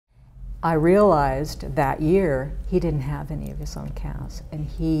I realized that year he didn't have any of his own cows, and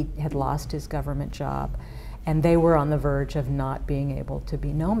he had lost his government job, and they were on the verge of not being able to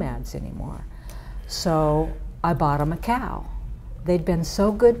be nomads anymore. So I bought him a cow. They'd been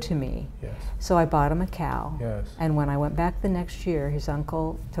so good to me. Yes. So I bought him a cow. Yes. And when I went back the next year, his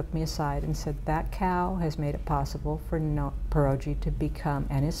uncle took me aside and said, that cow has made it possible for Pierogi to become,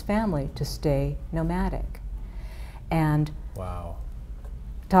 and his family, to stay nomadic. And wow.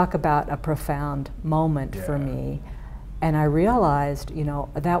 Talk about a profound moment for me. And I realized, you know,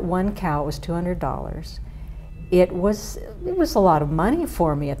 that one cow was $200. It was a lot of money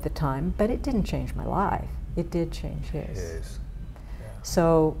for me at the time, but it didn't change my life. It did change his. His. Yeah.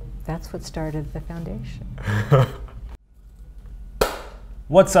 So that's what started the foundation.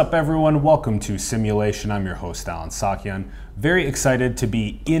 What's up, everyone? Welcome to Simulation. I'm your host, Alan Sakyan. Very excited to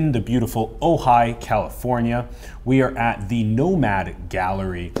be in the beautiful Ojai, California. We are at the Nomad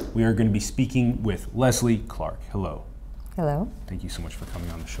Gallery. We are going to be speaking with Leslie Clark. Hello. Hello. Thank you so much for coming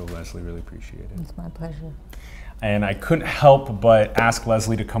on the show, Leslie. Really appreciate it. It's my pleasure. And I couldn't help but ask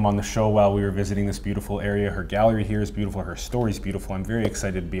Leslie to come on the show while we were visiting this beautiful area. Her gallery here is beautiful. Her story is beautiful. I'm very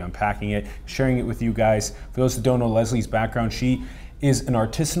excited to be unpacking it, sharing it with you guys. For those that don't know Leslie's background, she is an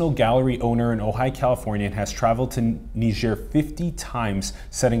artisanal gallery owner in Ojai, California, and has traveled to Niger 50 times,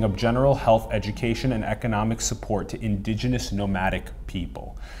 setting up general health, education, and economic support to indigenous nomadic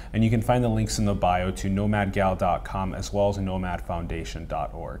people. And you can find the links in the bio to nomadgal.com as well as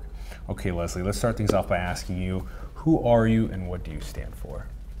nomadfoundation.org. Okay, Leslie, let's start things off by asking you, who are you and what do you stand for?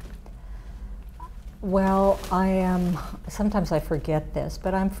 Well, sometimes I forget this,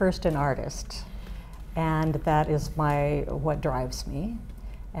 but I'm first an artist. And that is what drives me.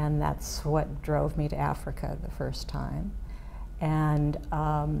 And that's what drove me to Africa the first time. And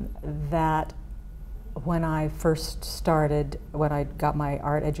that when I first started, when I got my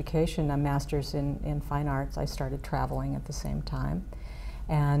art education, a master's in fine arts, I started traveling at the same time.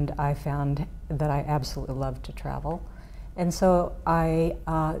 And I found that I absolutely loved to travel. And so I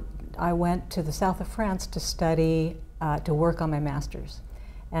went to the south of France to study, to work on my master's.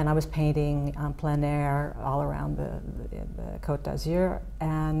 And I was painting plein air all around the Côte d'Azur,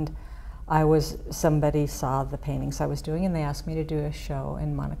 and somebody saw the paintings I was doing, and they asked me to do a show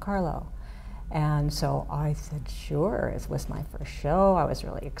in Monte Carlo. And so I said, sure. It was my first show. I was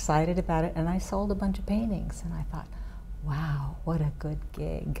really excited about it, and I sold a bunch of paintings, and I thought, wow, what a good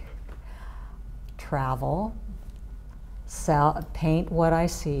gig. Travel, paint what I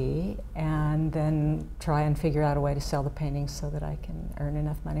see, and then try and figure out a way to sell the paintings so that I can earn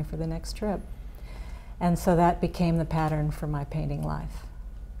enough money for the next trip. And so that became the pattern for my painting life.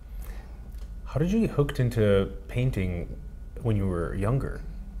 How did you get hooked into painting when you were younger?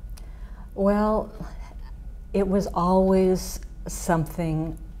 Well, it was always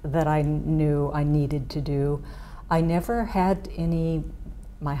something that I knew I needed to do. I never had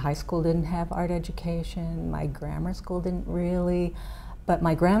my high school didn't have art education, my grammar school didn't really, but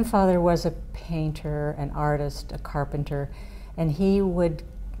my grandfather was a painter, an artist, a carpenter, and he would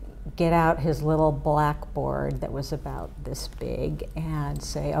get out his little blackboard that was about this big and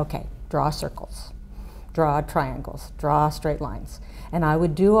say, okay, draw circles, draw triangles, draw straight lines. And I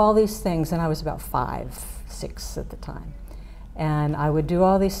would do all these things, and I was about 5, 6 at the time. And I would do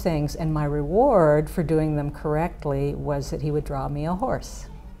all these things, and my reward for doing them correctly was that he would draw me a horse.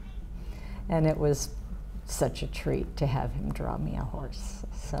 And it was such a treat to have him draw me a horse.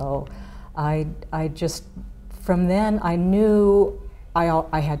 So I just, from then I knew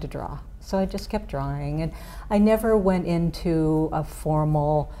I had to draw. So I just kept drawing, and I never went into a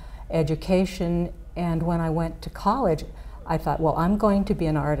formal education. And when I went to college, I thought, well, I'm going to be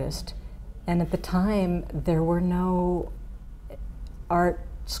an artist. And at the time, there were no art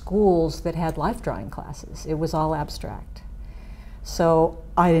schools that had life drawing classes. It was all abstract. So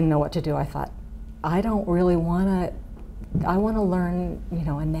I didn't know what to do. I thought, I don't really want to, I want to learn, you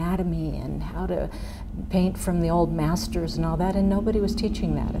know, anatomy and how to paint from the old masters and all that, and nobody was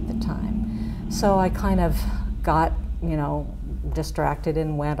teaching that at the time. So I kind of got, you know, distracted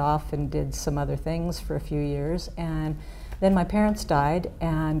and went off and did some other things for a few years. And then my parents died,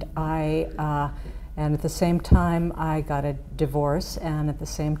 and and at the same time I got a divorce, and at the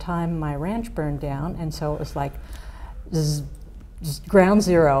same time my ranch burned down, and so it was like just ground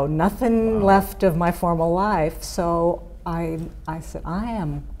zero, nothing left of my formal life. So I said, I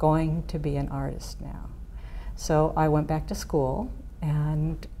am going to be an artist now. So I went back to school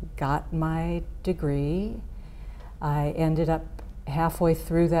and got my degree. I ended up halfway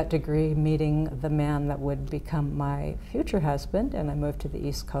through that degree meeting the man that would become my future husband, and I moved to the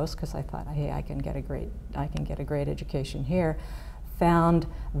East Coast because I thought, hey, I can get a great education here. found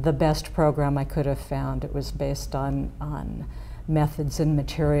the best program I could have found. It was based on methods and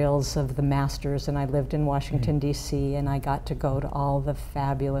materials of the masters, and I lived in Washington, D.C., and I got to go to all the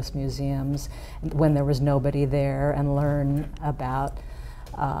fabulous museums when there was nobody there and learn about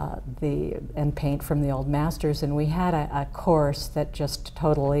and paint from the old masters. And we had a course that just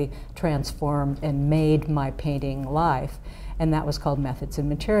totally transformed and made my painting life, and that was called Methods and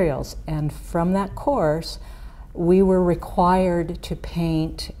Materials. And from that course, we were required to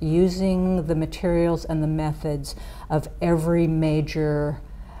paint using the materials and the methods of every major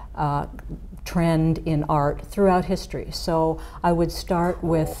trend in art throughout history. So I would start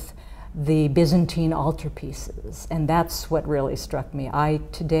with the Byzantine altarpieces, and that's what really struck me.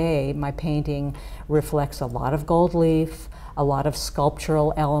 Today, my painting reflects a lot of gold leaf, a lot of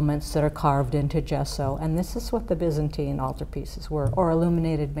sculptural elements that are carved into gesso, and this is what the Byzantine altarpieces were, or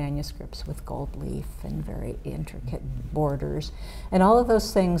illuminated manuscripts with gold leaf and very intricate borders. And all of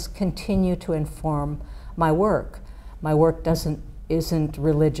those things continue to inform my work. My work isn't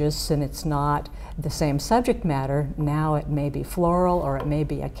religious, and it's not the same subject matter. Now it may be floral, or it may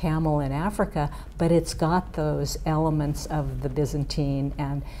be a camel in Africa, but it's got those elements of the Byzantine,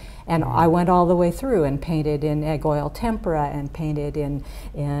 and I went all the way through and painted in egg oil tempera and painted in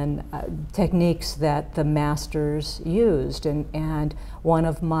techniques that the masters used. And one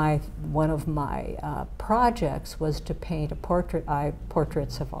of my projects was to paint a portrait.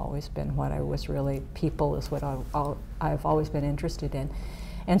 Portraits have always been what I was really, people is what I've always been interested in.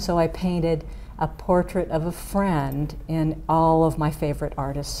 And so I painted a portrait of a friend in all of my favorite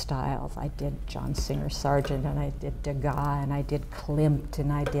artist styles. I did John Singer Sargent, and I did Degas, and I did Klimt,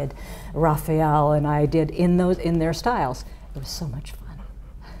 and I did Raphael, and I did in their styles. It was so much fun.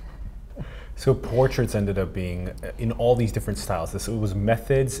 So portraits ended up being in all these different styles. It was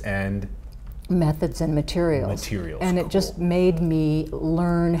methods and materials. And it just made me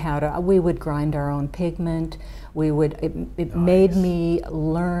learn how to, we would grind our own pigment. It made me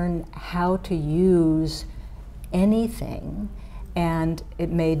learn how to use anything, and it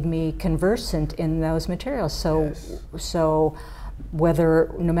made me conversant in those materials. So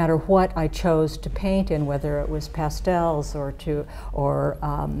no matter what I chose to paint in, whether it was pastels or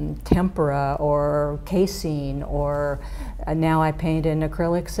tempera or casein, or now I paint in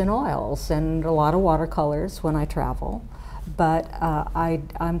acrylics and oils and a lot of watercolors when I travel. But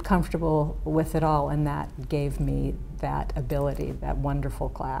I'm comfortable with it all, and that gave me that ability, that wonderful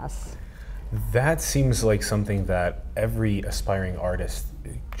class. That seems like something that every aspiring artist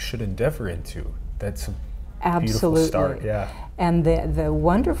should endeavor into. That's a beautiful start. Yeah. And the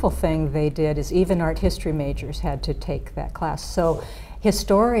wonderful thing they did is even art history majors had to take that class. So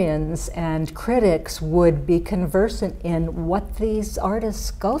historians and critics would be conversant in what these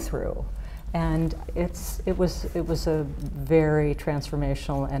artists go through. And it was a very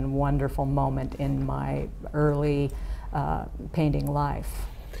transformational and wonderful moment in my early painting life.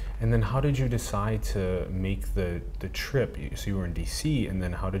 And then how did you decide to make the trip? So you were in DC, and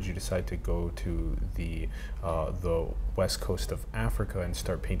then how did you decide to go to the west coast of Africa and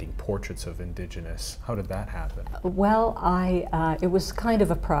start painting portraits of indigenous? How did that happen? Well, it was kind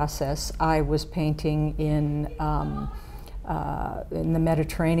of a process. I was painting in the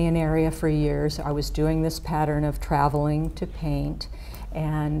Mediterranean area for years. I was doing this pattern of traveling to paint,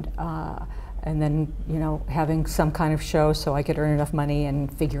 and then, you know, having some kind of show so I could earn enough money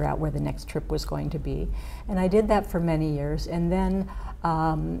and figure out where the next trip was going to be. And I did that for many years. And then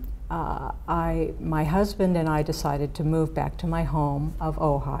my husband and I decided to move back to my home of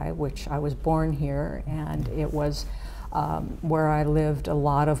Ojai, which I was born here, and it was where I lived a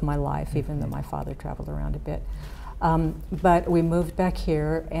lot of my life, even though my father traveled around a bit. But we moved back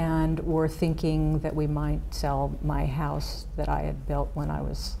here and were thinking that we might sell my house that I had built when I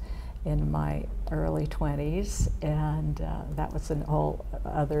was in my early 20s, and that was an whole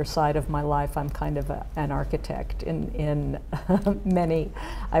other side of my life. I'm kind of an architect in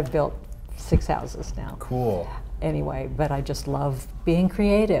I've built 6 houses now. Cool. Anyway, but I just love being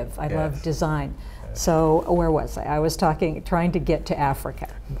creative. I love design. So where was I? I was trying to get to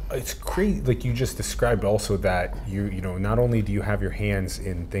Africa. It's great, like you just described also that you know, not only do you have your hands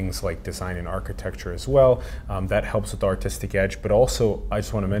in things like design and architecture as well, that helps with the artistic edge, but also I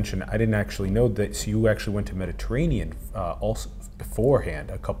just want to mention, I didn't actually know that, so you actually went to Mediterranean also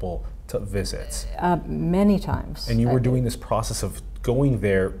beforehand, a couple visits. Many times. And you were doing this process of going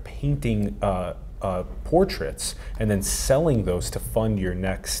there, painting portraits, and then selling those to fund your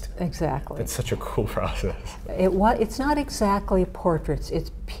next. Exactly. That's such a cool process. It's not exactly portraits,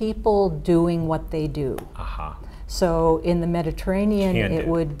 it's people doing what they do. Aha. So in the Mediterranean, it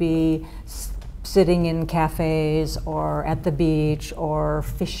would be sitting in cafes or at the beach or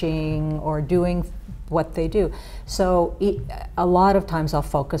fishing or doing what they do. So a lot of times I'll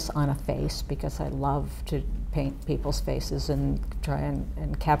focus on a face because I love to paint people's faces and try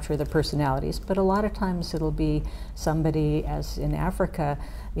and capture the personalities. But a lot of times it'll be somebody, as in Africa,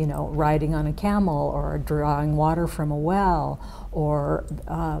 you know, riding on a camel or drawing water from a well or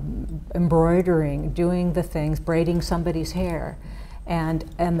embroidering, doing the things, braiding somebody's hair. And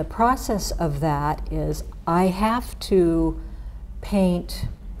the process of that is I have to paint.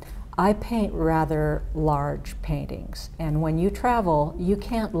 I paint rather large paintings, and when you travel, you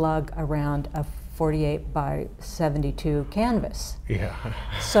can't lug around a 48 by 72 canvas. Yeah.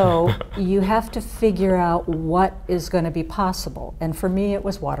 So you have to figure out what is going to be possible. And for me, it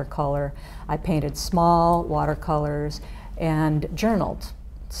was watercolor. I painted small watercolors and journaled.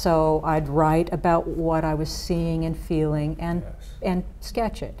 So I'd write about what I was seeing and feeling and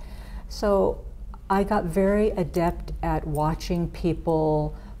sketch it. So I got very adept at watching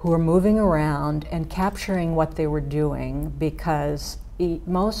people who were moving around and capturing what they were doing, because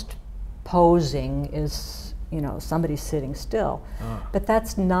most posing is, you know, somebody sitting still, but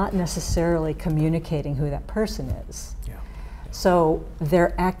that's not necessarily communicating who that person is. Yeah. So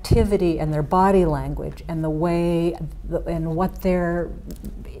their activity and their body language and the way and what they're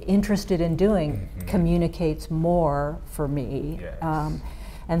interested in doing communicates more for me. Yes.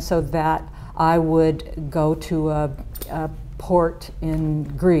 And so that I would go to a port in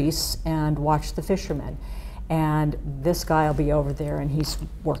Greece and watch the fishermen. And this guy will be over there and he's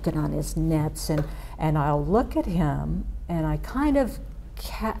working on his nets, and I'll look at him and I kind of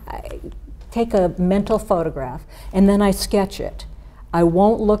take a mental photograph and then I sketch it. I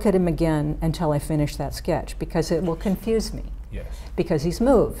won't look at him again until I finish that sketch because it will confuse me. Yes. Because he's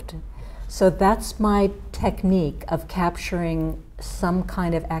moved. So that's my technique of capturing some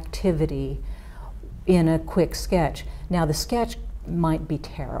kind of activity in a quick sketch. Now the sketch might be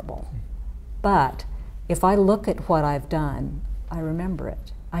terrible, but if I look at what I've done, I remember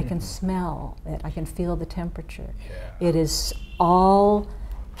it. I can smell it. I can feel the temperature. Yeah. It is all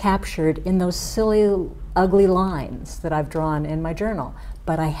captured in those silly, ugly lines that I've drawn in my journal.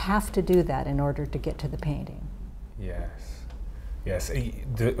 But I have to do that in order to get to the painting. Yes. Yes.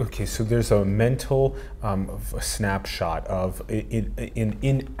 Okay. So there's a mental snapshot of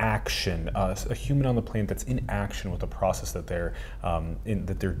in action, a human on the planet that's in action with the process that they're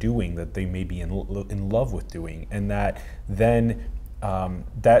doing, that they may be in love with doing, and that then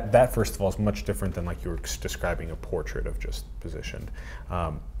that first of all is much different than like you were describing a portrait of just positioned.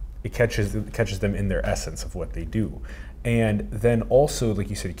 It catches them in their essence of what they do, and then also, like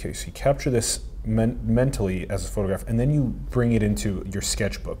you said, so you capture this mentally as a photograph, and then you bring it into your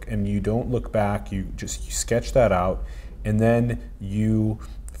sketchbook, and you don't look back. You sketch that out, and then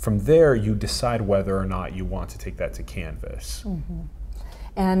from there you decide whether or not you want to take that to canvas.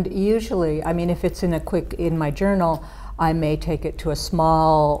 And usually, I mean, if it's in my journal, I may take it to a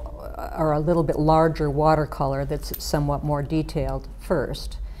small or a little bit larger watercolor that's somewhat more detailed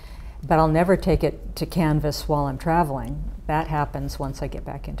first. But I'll never take it to canvas while I'm traveling. That happens once I get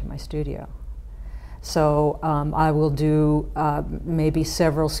back into my studio. So I will do maybe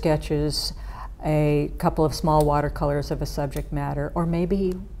several sketches, a couple of small watercolors of a subject matter, or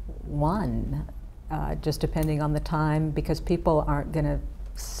maybe one, just depending on the time, because people aren't going to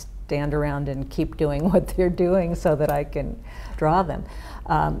stand around and keep doing what they're doing so that I can draw them.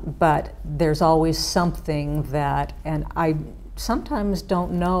 But there's always something that, and I sometimes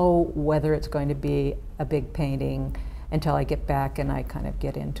don't know whether it's going to be a big painting until I get back and I kind of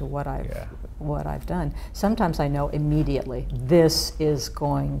get into what I've done. Sometimes I know immediately this is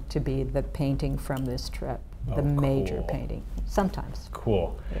going to be the painting from this trip, the major painting. Sometimes.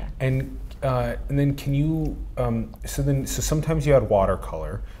 Cool. Yeah. And then can you? So sometimes you add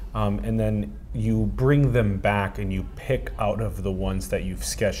watercolor, and then you bring them back and you pick out of the ones that you've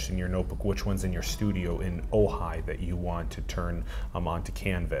sketched in your notebook, which ones in your studio in Ojai that you want to turn onto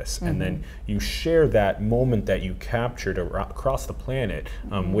canvas. And then you share that moment that you captured across the planet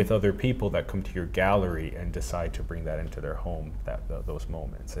with other people that come to your gallery and decide to bring that into their home, those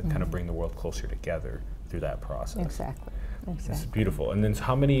moments, and kind of bring the world closer together through that process. Exactly. It's beautiful. And then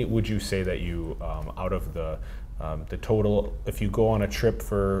how many would you say that you, out of the total, if you go on a trip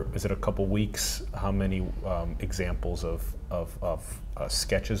for, is it a couple weeks, how many examples of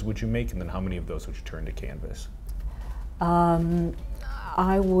sketches would you make, and then how many of those would you turn to canvas?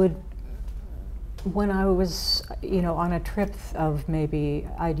 I would, when I was, on a trip of maybe,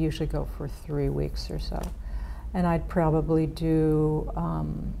 I'd usually go for 3 weeks or so, and I'd probably do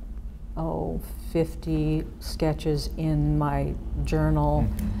 50 sketches in my journal,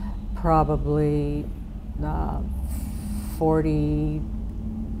 probably 40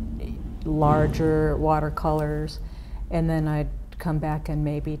 larger watercolors, and then I'd come back and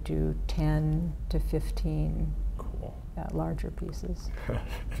maybe do 10 to 15 larger pieces.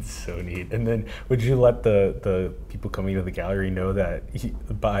 That's so neat. And then would you let the people coming to the gallery know that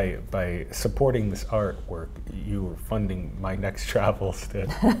by supporting this artwork, you were funding my next travels to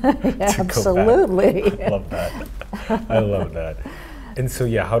Absolutely. Go back? I love that. I love that. And so,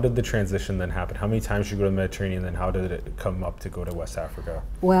 yeah, how did the transition then happen? How many times did you go to the Mediterranean, and then how did it come up to go to West Africa?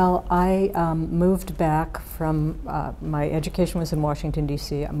 Well, I moved back from, my education was in Washington,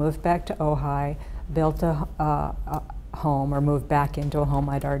 D.C. I moved back to Ojai, built a home, or moved back into a home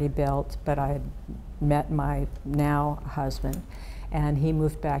I'd already built, but I had met my now husband, and he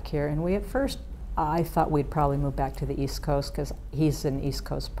moved back here. And we, at first, I thought we'd probably move back to the East Coast because he's an East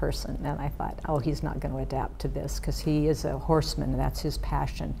Coast person, and I thought, oh, he's not going to adapt to this because he is a horseman and that's his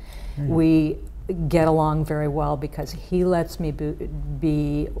passion. We get along very well because he lets me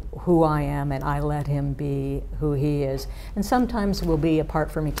be who I am, and I let him be who he is. And sometimes we'll be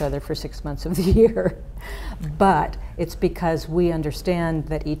apart from each other for 6 months of the year, but it's because we understand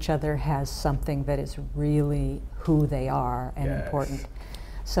that each other has something that is really who they are and important.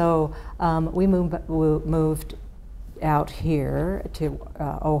 So we moved out here to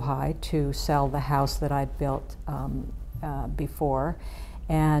Ojai to sell the house that I'd built before,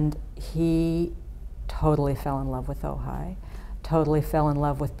 and he totally fell in love with Ojai, totally fell in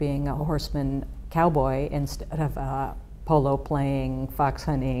love with being a horseman cowboy instead of polo playing, fox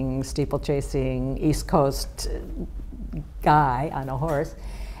hunting, steeplechasing, East Coast guy on a horse.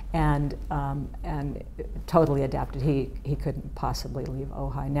 And totally adapted. He couldn't possibly leave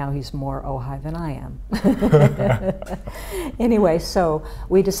Ojai. Now he's more Ojai than I am. Anyway, so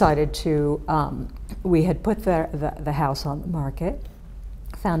we decided to, we had put the house on the market,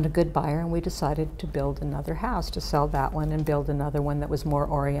 found a good buyer, and we decided to build another house, to sell that one and build another one that was more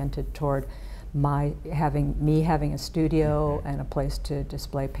oriented toward me having a studio and a place to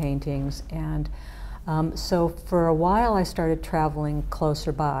display paintings. And so for a while I started traveling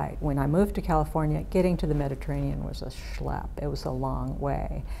closer by. When I moved to California, getting to the Mediterranean was a schlep. It was a long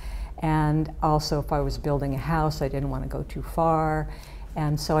way. And also if I was building a house, I didn't want to go too far.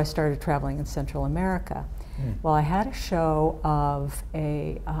 And so I started traveling in Central America. Well, I had a show of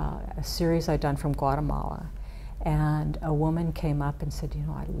a series I'd done from Guatemala. And a woman came up and said, you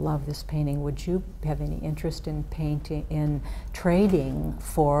know, I love this painting. Would you have any interest in trading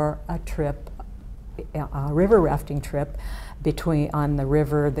for a trip, a river rafting trip on the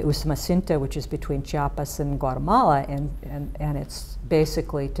river, the Usumacinta, which is between Chiapas and Guatemala, and it's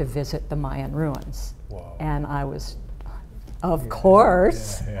basically to visit the Mayan ruins. Whoa. And I was, of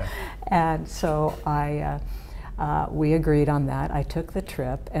course. And so we agreed on that. I took the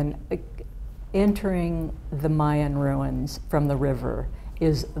trip, and entering the Mayan ruins from the river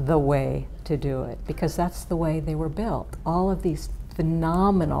is the way to do it, because that's the way they were built. All of these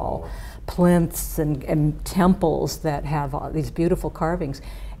phenomenal plinths and temples that have all these beautiful carvings,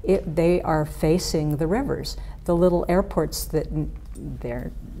 they are facing the rivers. The little airports you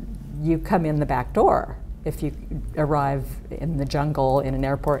come in the back door if you arrive in the jungle in an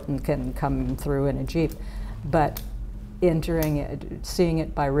airport and can come through in a Jeep. But entering it, seeing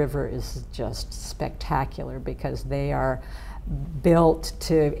it by river is just spectacular because they are built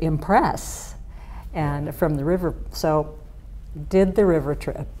to impress. And from the river, so did the river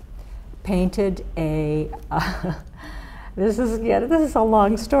trip, painted a, this is a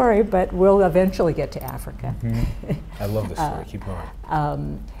long story, but we'll eventually get to Africa. I love this story, keep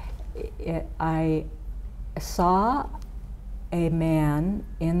going. I saw a man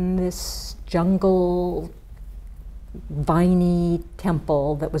in this jungle viney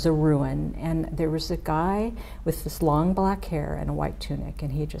temple that was a ruin, and there was a guy with this long black hair and a white tunic,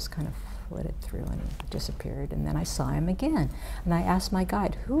 and he just kind of flitted through and disappeared. And then I saw him again, and I asked my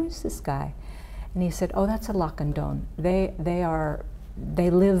guide, who is this guy? And he said, oh, that's a Lacandon. They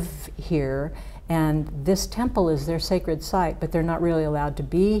live here, and this temple is their sacred site, but they're not really allowed to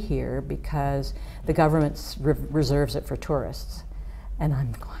be here because the government reserves it for tourists. And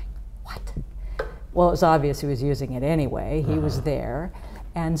I'm going, what? Well, it was obvious he was using it anyway. He was there.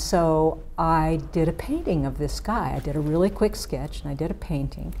 And so I did a painting of this guy. I did a really quick sketch, and I did a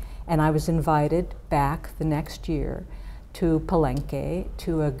painting. And I was invited back the next year to Palenque,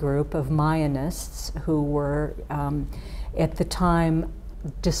 to a group of Mayanists who were, at the time,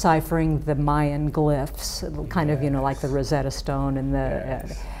 deciphering the Mayan glyphs, kind of, you know, like the Rosetta Stone and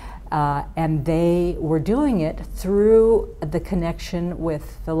the, And they were doing it through the connection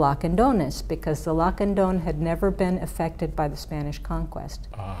with the Lacandones, because the Lacandon had never been affected by the Spanish conquest.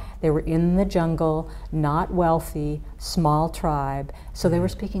 They were in the jungle, not wealthy, small tribe, so they were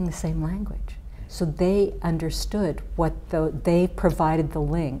speaking the same language. So they understood what they provided the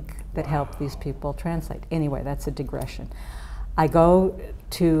link that helped these people translate. Anyway, that's a digression.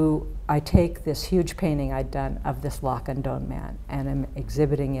 I take this huge painting I'd done of this Lacandon man, and I'm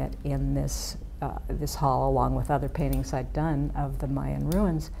exhibiting it in this hall along with other paintings I'd done of the Mayan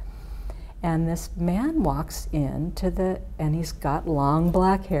ruins. And this man walks in and he's got long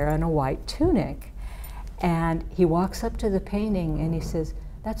black hair and a white tunic. And he walks up to the painting and he says,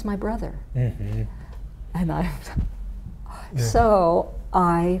 "That's my brother." Mm-hmm. And so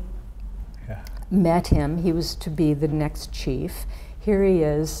I met him. He was to be the next chief. Here he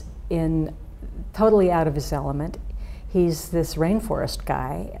is, totally out of his element. He's this rainforest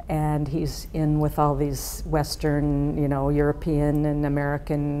guy, and he's in with all these Western, European and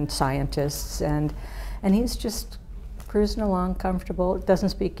American scientists, and he's just cruising along, comfortable. Doesn't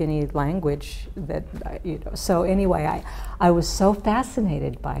speak any language So anyway, I was so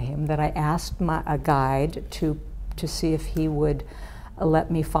fascinated by him that I asked a guide to see if he would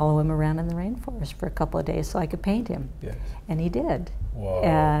let me follow him around in the rainforest for a couple of days so I could paint him. Yes. And he did. Whoa.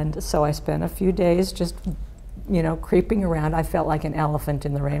 And so I spent a few days just, creeping around. I felt like an elephant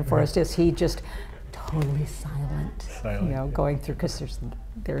in the rainforest. Is he just totally silent, going through, because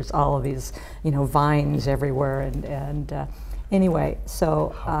there's all of these, vines everywhere. And anyway,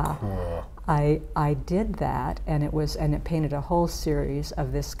 so cool. I did that, and it painted a whole series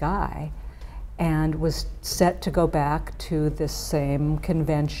of this guy, and was set to go back to this same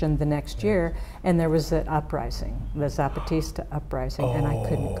convention the next year, and there was an uprising, the Zapatista uprising, and I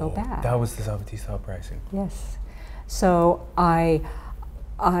couldn't go back. That was the Zapatista uprising. Yes. So I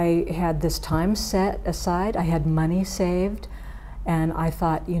had this time set aside, I had money saved, and I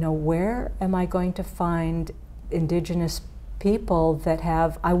thought, where am I going to find indigenous people that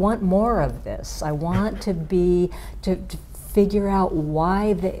I want more of this. I want to figure out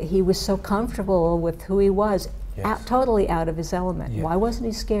why he was so comfortable with who he was, totally out of his element. Why wasn't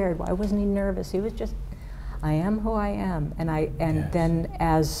he scared? Why wasn't he nervous? He was just, I am who I am. And then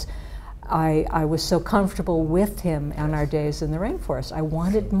as I was so comfortable with him on our days in the rainforest, I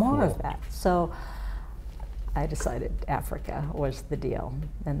wanted more of that. So I decided Africa was the deal,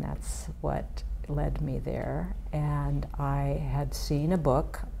 and that's what led me there. And I had seen a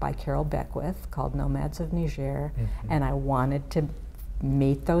book by Carol Beckwith called Nomads of Niger, and I wanted to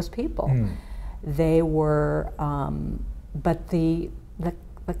meet those people. They were, but the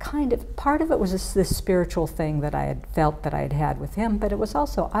kind of, part of it was this spiritual thing that I had felt that I had had with him, but it was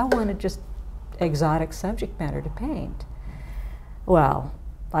also, I wanted just exotic subject matter to paint. Well,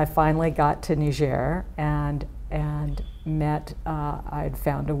 I finally got to Niger and met, I'd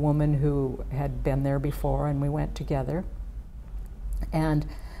found a woman who had been there before, and we went together. And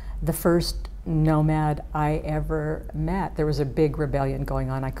the first nomad I ever met, there was a big rebellion going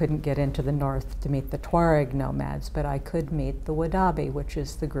on. I couldn't get into the north to meet the Tuareg nomads, but I could meet the Wadabi, which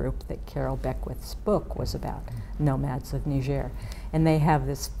is the group that Carol Beckwith's book was about, Nomads of Niger. And they have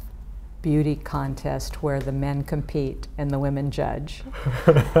this beauty contest where the men compete and the women judge.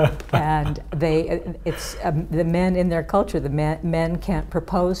 And the men in their culture, the men can't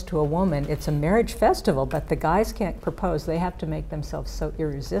propose to a woman. It's a marriage festival, but the guys can't propose. They have to make themselves so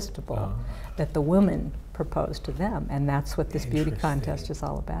irresistible that the women propose to them. And that's what this beauty contest is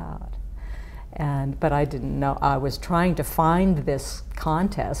all about. But I didn't know. I was trying to find this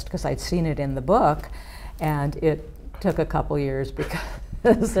contest because I'd seen it in the book, and it took a couple years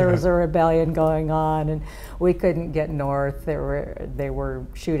because there was a rebellion going on, and we couldn't get north. They were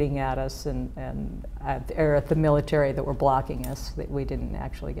shooting at us, and at the military that were blocking us. We didn't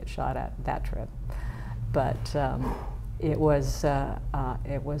actually get shot at that trip, but it was a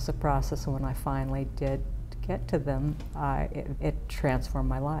process. And when I finally did get to them, it transformed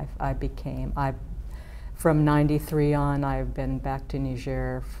my life. From '93 on, I've been back to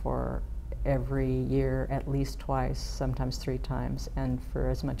Niger for every year, at least twice, sometimes 3 times, and for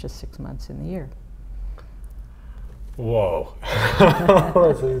as much as 6 months in the year. Whoa,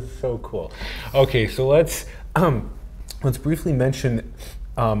 this is so cool. Okay, so let's briefly mention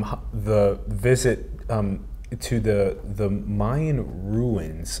the visit to the Mayan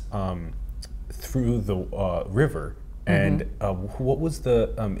ruins through the river. And what was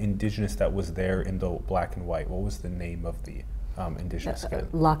the indigenous that was there in the black and white? What was the name of the indigenous guy?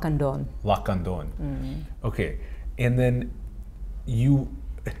 Lacandon. Lacandon. Okay, and then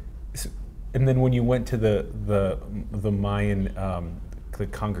when you went to the Mayan the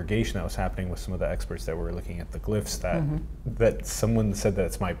congregation that was happening with some of the experts that were looking at the glyphs, that that someone said that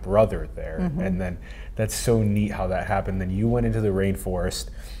it's my brother there, and then that's so neat how that happened. Then you went into the rainforest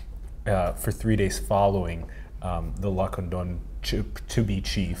for 3 days following the Lacandon to be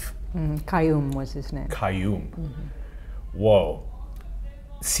chief. Kayum was his name. Kayum. Whoa.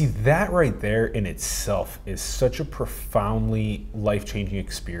 See, that right there in itself is such a profoundly life-changing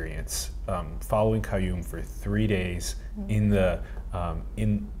experience. Following Kayum for 3 days in the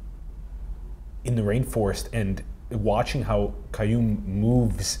rainforest and watching how Kayum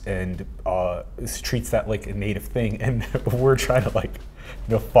moves and treats that like a native thing, and we're trying to like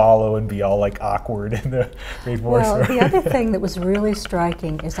follow and be all like awkward in the rainforest. Well, the other thing that was really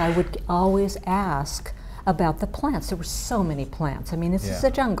striking is I would always ask about the plants. There were so many plants. I mean, this is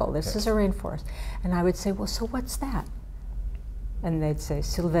a jungle, this is a rainforest. And I would say, well, so what's that? And they'd say,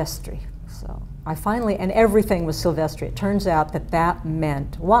 silvestri. So I finally, and everything was silvestri. It turns out that that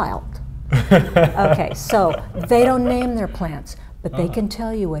meant wild. Okay, so they don't name their plants, but they can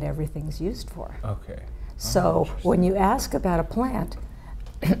tell you what everything's used for. Okay. So when you ask about a plant,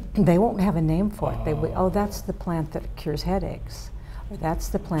 they won't have a name for it. They would, oh, that's the plant that cures headaches, or that's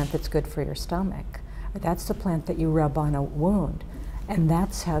the plant that's good for your stomach, or that's the plant that you rub on a wound. And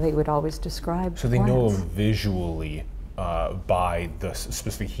that's how they would always describe So plants. they know them visually by the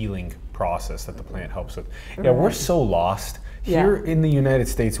specific healing process that the plant helps with. Yeah, we're so lost. Here in the United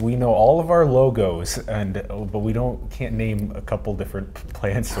States, we know all of our logos, but we can't name a couple different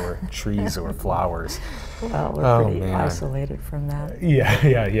plants or trees or flowers. Well, we're pretty isolated from that.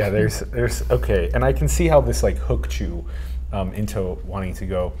 Yeah. There's okay, and I can see how this like hooked you into wanting to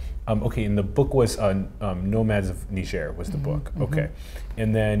go. Okay, and the book was Nomads of Niger was the book. Okay,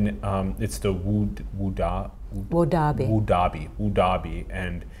 and then it's the Wudabi,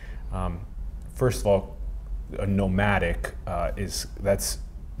 and first of all, a nomadic that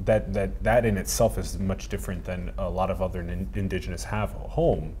in itself is much different than a lot of other indigenous have a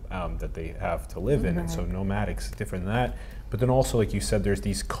home that they have to live in, and so nomadic's different than that. But then also, like you said, there's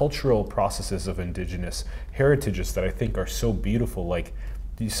these cultural processes of indigenous heritages that I think are so beautiful. Like,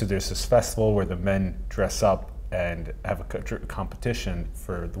 so there's this festival where the men dress up and have a competition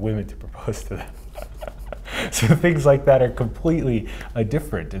for the women to propose to them. So things like that are completely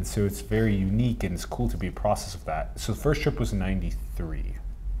different, and so it's very unique, and it's cool to be a process of that. So the first trip was in '93,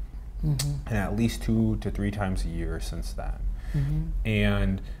 and at least 2 to 3 times a year since then.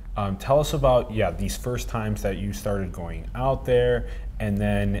 And tell us about these first times that you started going out there, and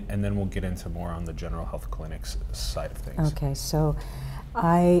then we'll get into more on the general health clinics side of things. Okay, so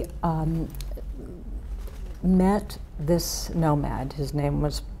I met this nomad. His name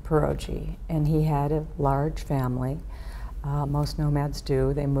was Pierogi, and he had a large family. Most nomads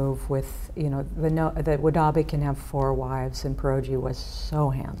do. They move with, the Wudabi can have 4 wives, and Pierogi was so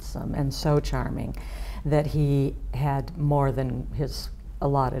handsome and so charming that he had more than his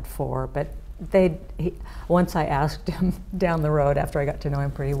allotted 4. But once I asked him down the road after I got to know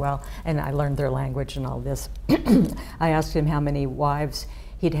him pretty well, and I learned their language and all this, I asked him how many wives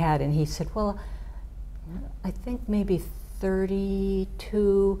he'd had, and he said, well, I think maybe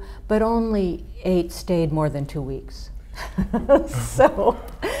 32, but only 8 stayed more than 2 weeks. So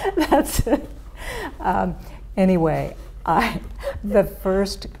that's it. Anyway, the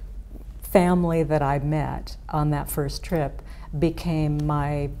first family that I met on that first trip became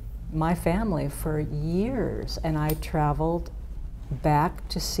my family for years, and I traveled back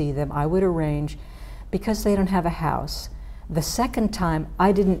to see them. I would arrange, because they don't have a house. The second time,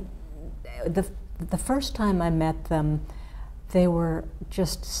 the first time I met them, they were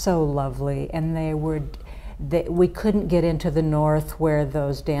just so lovely, and we couldn't get into the north where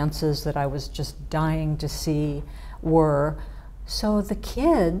those dances that I was just dying to see were. So the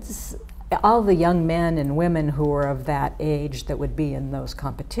kids, all the young men and women who were of that age that would be in those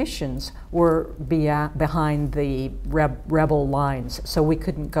competitions were behind the rebel lines, so we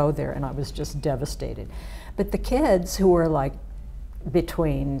couldn't go there, and I was just devastated. But the kids who were like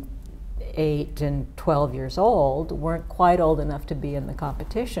between 8 and 12 years old, weren't quite old enough to be in the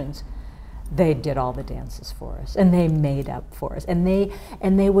competitions. They did all the dances for us, and they made up for us, and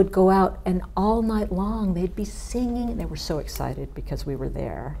they would go out, and all night long they'd be singing, and they were so excited because we were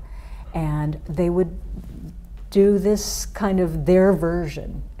there, and they would do this kind of their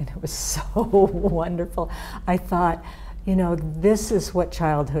version, and it was so wonderful. I thought, this is what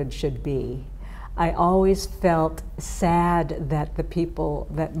childhood should be. I always felt sad that the people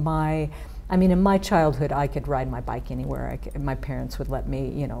that in my childhood, I could ride my bike anywhere. My parents would let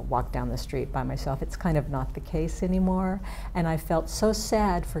me, walk down the street by myself. It's kind of not the case anymore. And I felt so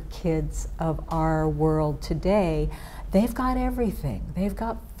sad for kids of our world today they've got everything. They've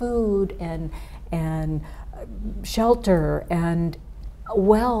got food and shelter and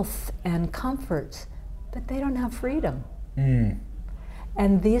wealth and comforts, but they don't have freedom.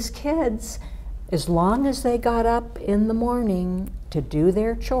 And these kids, as long as they got up in the morning to do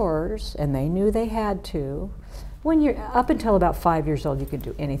their chores, and they knew they had to, when you're up until about 5 years old, you could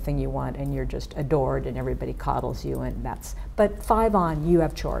do anything you want and you're just adored and everybody coddles you, and but 5 on, you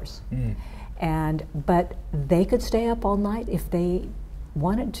have chores. But they could stay up all night if they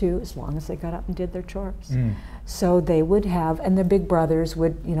wanted to, as long as they got up and did their chores. So they would have, and their big brothers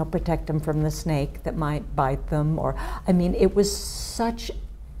would, you know, protect them from the snake that might bite them, or, I mean, it was such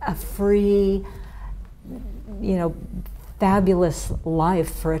a free, you know, fabulous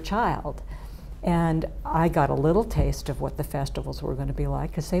life for a child. And I got a little taste of what the festivals were going to be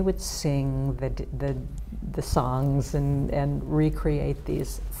like, because they would sing the songs and recreate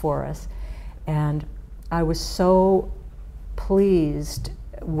these for us. And I was so pleased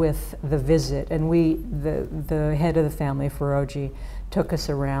with the visit, and the head of the family, Feroji, took us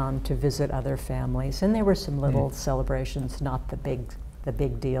around to visit other families, and there were some little celebrations, not the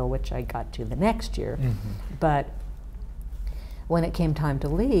big deal, which I got to the next year. But when it came time to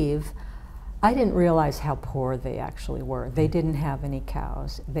leave, I didn't realize how poor they actually were. They didn't have any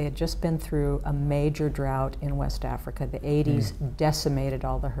cows. They had just been through a major drought in West Africa. The 80s decimated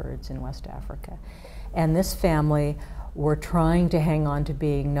all the herds in West Africa. And this family were trying to hang on to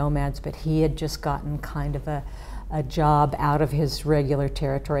being nomads, but he had just gotten kind of a job out of his regular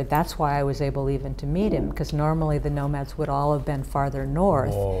territory. That's why I was able even to meet him, because normally the nomads would all have been farther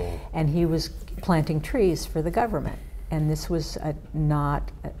north. And he was planting trees for the government. And this was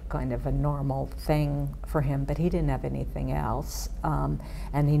not kind of a normal thing for him, but he didn't have anything else,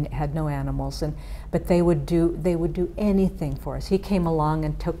 and he had no animals. But they would do anything for us. He came along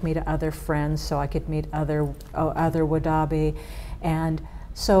and took me to other friends so I could meet other Wadabi. And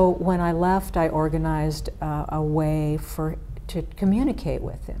so when I left, I organized a way to communicate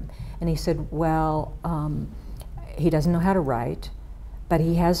with him. And he said, well, he doesn't know how to write, but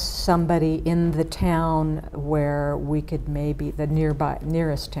he has somebody in the town where we could maybe, the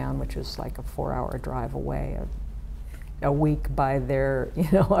nearest town, which was like a 4-hour drive away, a week by their, you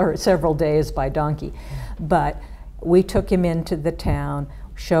know, or several days by donkey. But we took him into the town,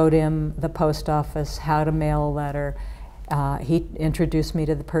 showed him the post office, how to mail a letter. He introduced me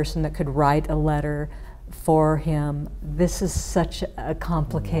to the person that could write a letter for him. This is such a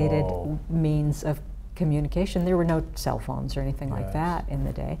complicated means of communication. There were no cell phones or anything like that in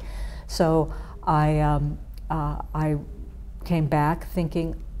the day. So I came back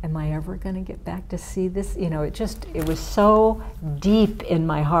thinking, am I ever going to get back to see this? You know, it was so deep in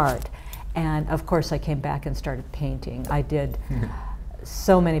my heart. And of course I came back and started painting. I did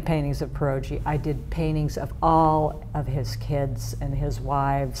so many paintings of Feroji. I did paintings of all of his kids and his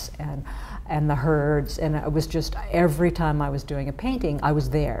wives and the herds. And it was just, every time I was doing a painting, I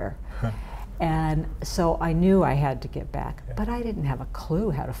was there. And so I knew I had to get back, but I didn't have a clue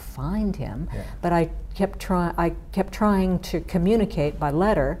how to find him. But I kept trying to communicate by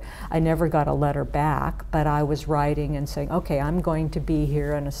letter. I never got a letter back, but I was writing and saying, okay, I'm going to be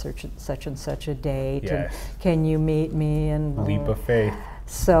here on a such and such a date, and can you meet me? And leap of faith.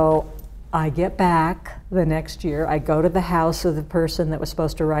 So I get back the next year. I go to the house of the person that was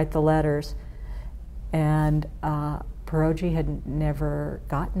supposed to write the letters, and Feroji had never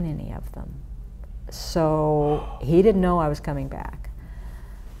gotten any of them. So he didn't know I was coming back.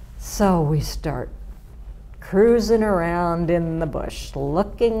 So we start cruising around in the bush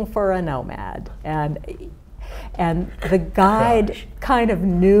looking for a nomad. And the guide kind of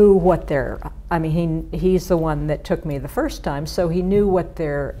knew what he's the one that took me the first time, so he knew what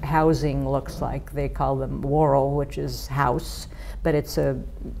their housing looks like. They call them whorl, which is house, but it's a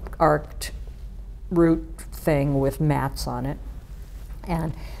arced root thing with mats on it.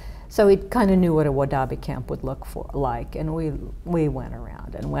 And so he kind of knew what a Wadabi camp would look like, and we went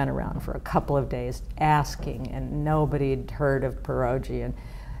around for a couple of days asking, and nobody had heard of Feroji. And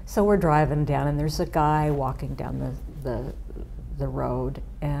so we're driving down, and there's a guy walking down the road,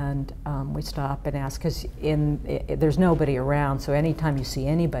 and we stop and ask, because there's nobody around, so anytime you see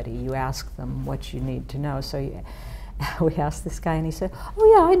anybody, you ask them what you need to know. So we asked this guy, and he said,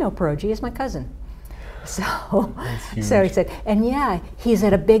 oh yeah, I know Feroji, he's my cousin. So he said, and yeah, he's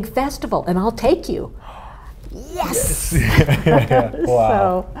at a big festival, and I'll take you. Yes!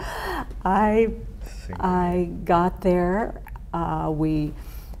 Wow. So I got there. We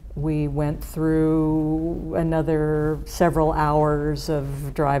went through another several hours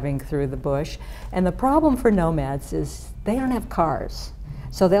of driving through the bush. And the problem for nomads is they don't have cars.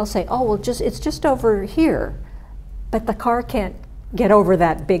 So they'll say, oh, well, it's just over here. but the car can't get over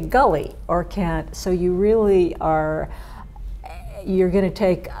that big gully or can't, so you really are, you're going to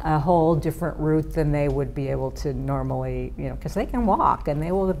take a whole different route than they would be able to normally, you know, because they can walk and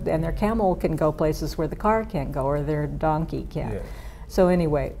they will, and their camel can go places where the car can't go or their donkey can't. Yeah. So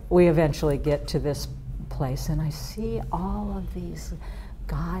anyway, we eventually get to this place and I see all of these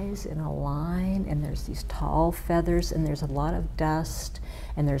guys in a line and there's these tall feathers and there's a lot of dust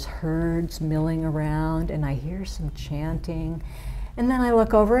and there's herds milling around and I hear some chanting. And then I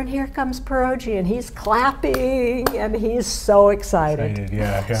look over and here comes Pierogi and he's clapping and he's so excited.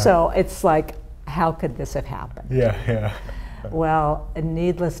 Yeah, yeah. So it's like, how could this have happened? Yeah, yeah. Well,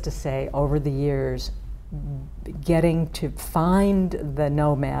 needless to say, over the years, getting to find the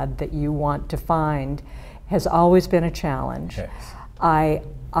nomad that you want to find has always been a challenge. Yes. I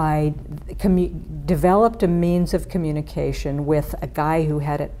developed a means of communication with a guy who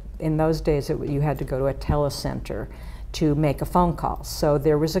had it, in those days you had to go to a telecenter to make a phone call. So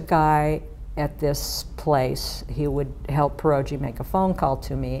there was a guy at this place, he would help Pierogi make a phone call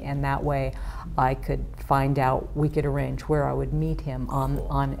to me and that way I could find out, we could arrange where I would meet him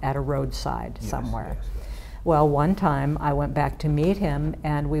at a roadside somewhere. Yes. Well, one time I went back to meet him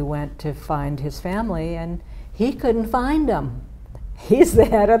and we went to find his family and he couldn't find them. He's the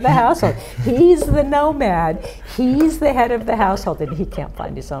head of the household. He's the nomad. He's the head of the household and he can't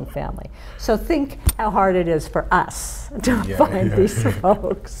find his own family. So think how hard it is for us to find these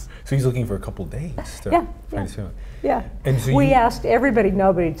folks. So he's looking for a couple days to find his family. Yeah. And so we asked everybody,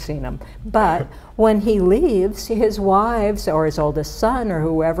 nobody'd seen him. But when he leaves, his wives or his oldest son or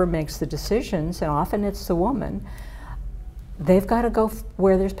whoever makes the decisions, and often it's the woman, they've got to go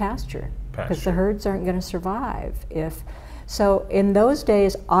where there's pasture. Because the herds aren't going to survive. So in those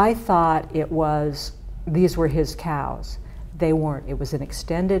days, I thought these were his cows. They weren't. It was an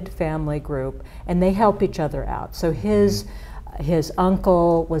extended family group, and they help each other out. So his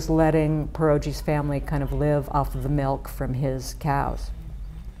uncle was letting Pierogi's family kind of live off of the milk from his cows.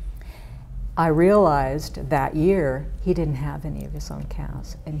 I realized that year he didn't have any of his own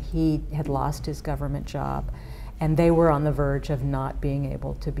cows, and he had lost his government job, and they were on the verge of not being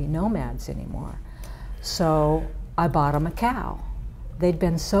able to be nomads anymore. So I bought him a cow. They'd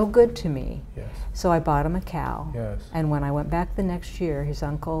been so good to me. Yes. So I bought him a cow. Yes. And when I went back the next year, his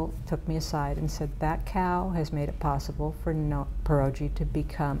uncle took me aside and said, that cow has made it possible for Pierogi to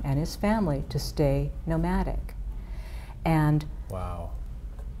become, and his family, to stay nomadic. And wow.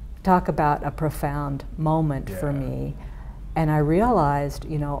 Talk about a profound moment for me. And I realized,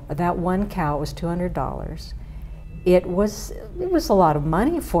 you know, that one cow was $200. It was a lot of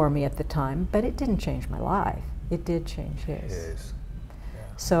money for me at the time, but it didn't change my life. It did change his.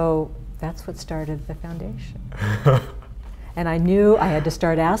 So that's what started the foundation. And I knew I had to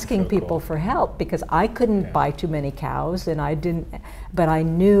start asking people for help because I couldn't buy too many cows and I didn't, but I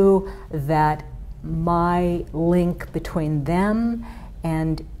knew that my link between them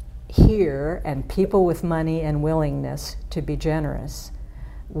and here and people with money and willingness to be generous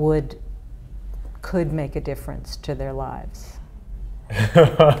could make a difference to their lives.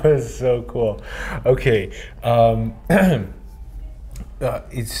 That's so cool. Okay. How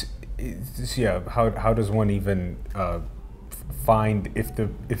does one even find if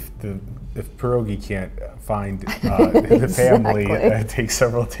Pierogi can't find the family? It takes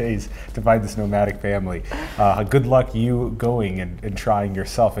several days to find this nomadic family. Good luck you going and trying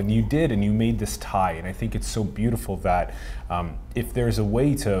yourself, and you did, and you made this tie. And I think it's so beautiful that if there's a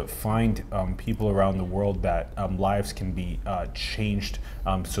way to find people around the world that lives can be changed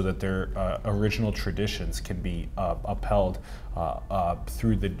so that their original traditions can be upheld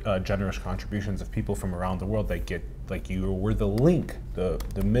through the generous contributions of people from around the world that get, like you were the link, the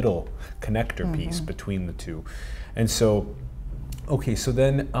middle connector piece between the two. And so, okay, so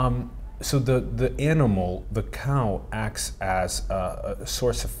then, so the animal, the cow, acts as a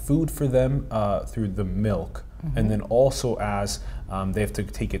source of food for them through the milk, and then also as they have to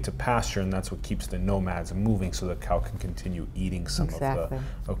take it to pasture, and that's what keeps the nomads moving, so the cow can continue eating some of the.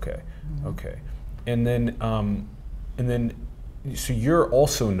 Okay, okay, and then, so you're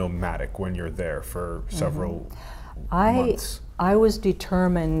also nomadic when you're there for several months. I was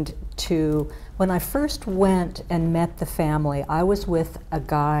determined to, when I first went and met the family, I was with a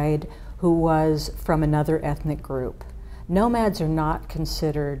guide who was from another ethnic group. Nomads are not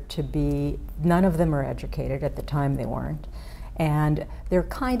considered to be, none of them are educated, at the time they weren't, and they're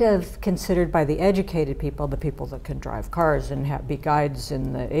kind of considered by the educated people, the people that can drive cars and be guides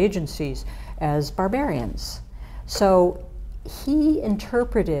in the agencies, as barbarians. So he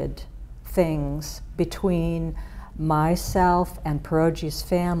interpreted things between myself and Pierogi's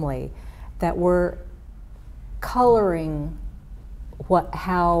family that were coloring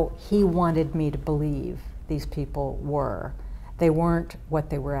how he wanted me to believe these people were. They weren't what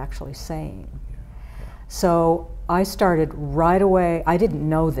they were actually saying. So I started right away. I didn't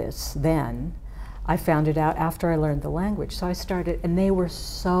know this then. I found it out after I learned the language. So I started, and they were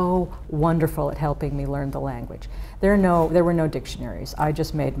so wonderful at helping me learn the language. There were no dictionaries. I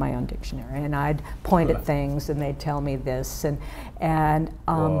just made my own dictionary, and I'd point at things, and they'd tell me this, and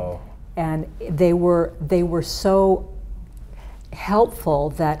they were so helpful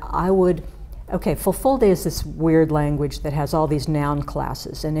that I would. Okay, Fulfulde is this weird language that has all these noun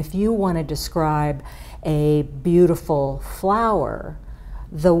classes, and if you want to describe a beautiful flower,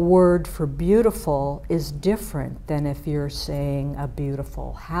 the word for beautiful is different than if you're saying a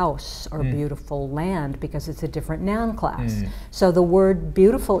beautiful house or beautiful land, because it's a different noun class. So the word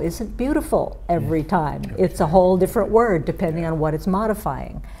beautiful isn't beautiful every time. It's a whole different word depending on what it's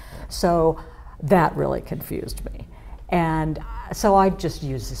modifying. So that really confused me. And so I just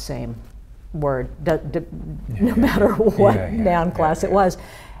used the same word, no matter what noun class it was.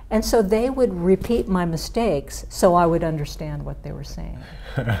 And so they would repeat my mistakes so I would understand what they were saying.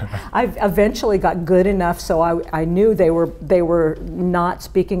 I eventually got good enough so I knew they were not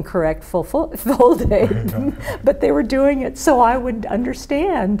speaking correct Fulfulde, but they were doing it so I would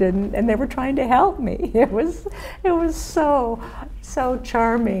understand, and they were trying to help me. It was so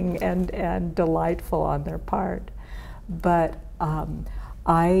charming and delightful on their part. But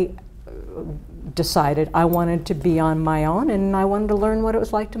I decided I wanted to be on my own, and I wanted to learn what it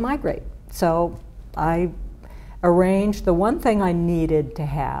was like to migrate. So I arranged, the one thing I needed to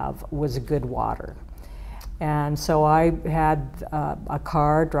have was good water. And so I had a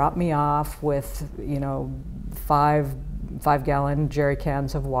car drop me off with, 5-gallon jerry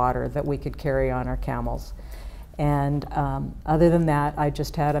cans of water that we could carry on our camels. And other than that, I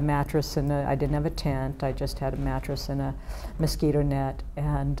just had a mattress and I didn't have a tent. I just had a mattress and a mosquito net,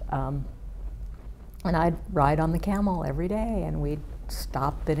 and I'd ride on the camel every day, and we'd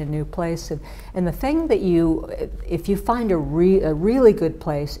stop in a new place. And the thing that if you find a really good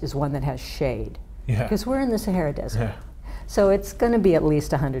place, is one that has shade, because we're in the Sahara Desert. So it's going to be at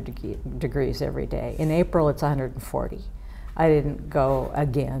least 100 degrees every day. In April, it's 140. I didn't go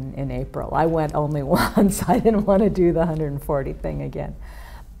again in April. I went only once. I didn't want to do the 140 thing again.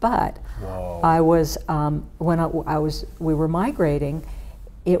 But I was, we were migrating,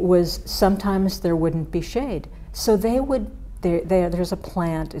 it was, sometimes there wouldn't be shade. So they would, there's a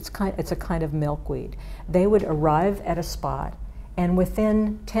plant, it's a kind of milkweed. They would arrive at a spot, and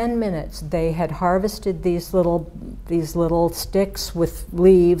within 10 minutes they had harvested these little sticks with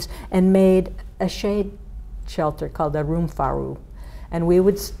leaves and made a shade shelter called a rumfaru, and we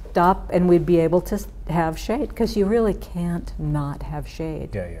would stop and we'd be able to have shade, because you really can't not have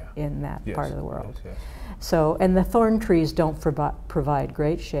shade in that part of the world. So, and the thorn trees don't provide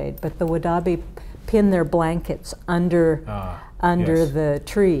great shade, but the Wadabi pin their blankets under the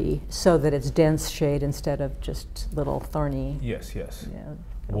tree so that it's dense shade instead of just little thorny.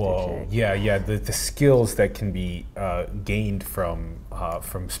 Whoa! Yeah. The skills that can be gained from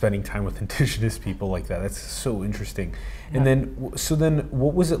spending time with indigenous people like that—that's so interesting. And then,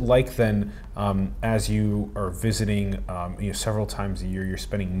 what was it like then, as you are visiting, several times a year? You're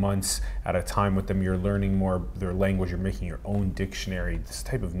spending months at a time with them. You're learning more their language. You're making your own dictionary. This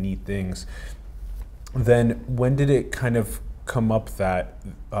type of neat things. Then, when did it kind of come up that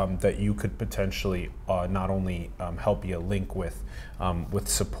that you could potentially not only help be a link with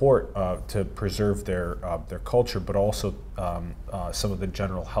support to preserve their culture, but also some of the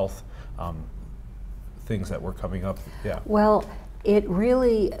general health things that were coming up? Well, it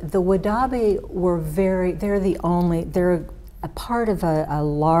really, the Wadabi were they're a part of a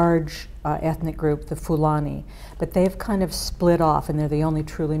large ethnic group, the Fulani, but they've kind of split off, and they're the only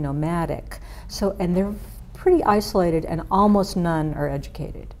truly nomadic. So, and they're pretty isolated, and almost none are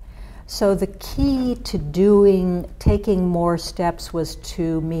educated. So the key to taking more steps was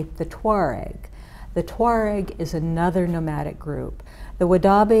to meet the Tuareg. The Tuareg is another nomadic group. The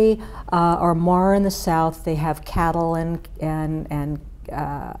Wadabi are more in the south. They have cattle and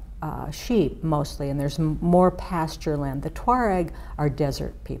sheep mostly, and there's more pasture land. The Tuareg are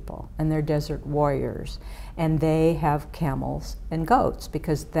desert people, and they're desert warriors, and they have camels and goats,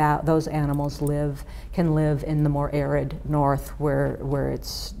 because those animals can live in the more arid north, where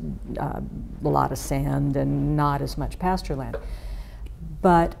it's a lot of sand and not as much pasture land.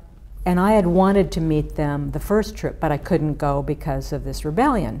 And I had wanted to meet them the first trip, but I couldn't go because of this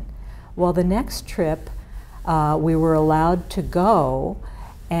rebellion. Well, the next trip we were allowed to go,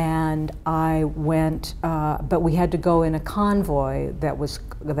 and I went, but we had to go in a convoy that was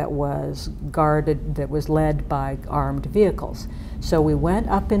guarded, that was led by armed vehicles. So we went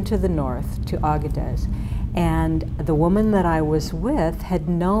up into the north to Agadez, and the woman that I was with had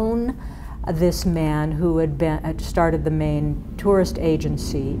known this man who had started the main tourist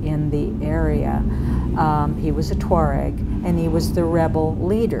agency in the area. He was a Tuareg, and he was the rebel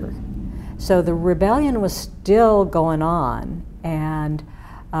leader. So the rebellion was still going on, and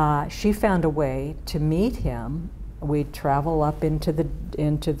she found a way to meet him. We'd travel up into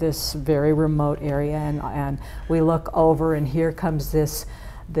this very remote area, and we look over, and here comes this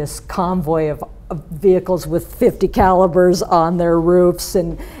convoy of vehicles with 50 calibers on their roofs,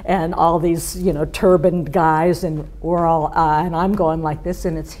 and all these, you know, turbaned guys, and we're all and I'm going like this,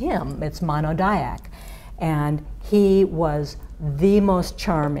 and it's him, it's Mano Dayak, and he was the most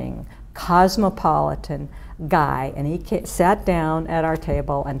charming, cosmopolitan guy, and he sat down at our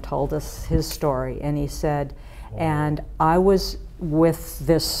table and told us his story, and he said, and I was with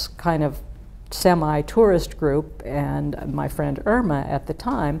this kind of semi-tourist group and my friend Irma at the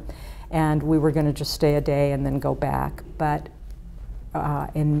time, and we were going to just stay a day and then go back, but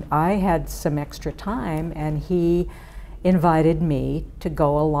and I had some extra time, and he invited me to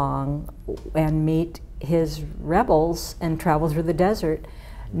go along and meet his rebels and travel through the desert.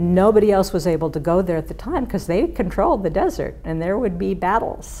 Nobody else was able to go there at the time because they controlled the desert and there would be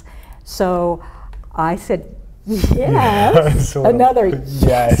battles. So I said, yes, another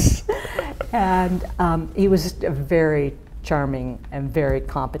yes. And he was a very charming and very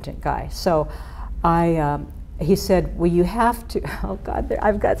competent guy. So he said, well, you have to, oh God,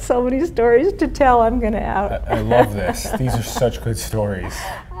 I've got so many stories to tell, I'm going to out. I love this. These are such good stories.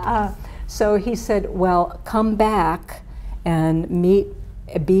 So he said, well, come back and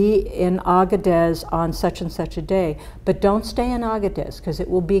be in Agadez on such and such a day, but don't stay in Agadez because it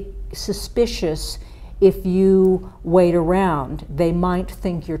will be suspicious if you wait around. They might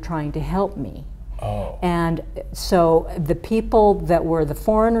think you're trying to help me. Oh. And so the people that were, the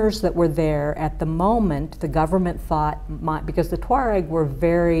foreigners that were there at the moment, the government thought, because the Tuareg were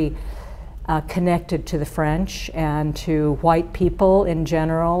very connected to the French and to white people in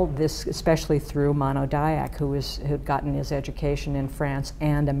general, this especially through Mano Dayak, who had gotten his education in France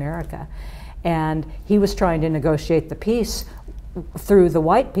and America. And he was trying to negotiate the peace through the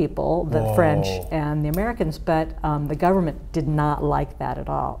white people, the Whoa. French and the Americans, but the government did not like that at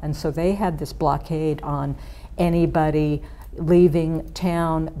all. And so they had this blockade on anybody leaving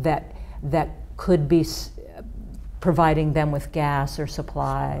town that could be providing them with gas or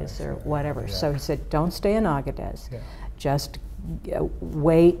supplies or whatever. Yeah. So he said, don't stay in Agadez. Yeah. Just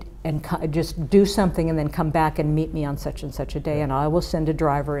wait and just do something and then come back and meet me on such and such a day, and I will send a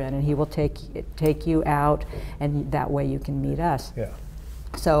driver in and he will take you out, and that way you can meet us. Yeah.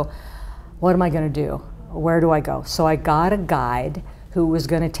 So what am I going to do? Where do I go? So I got a guide who was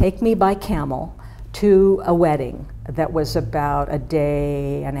going to take me by camel to a wedding that was about a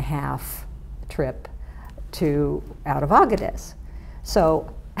day and a half trip out of Agadez.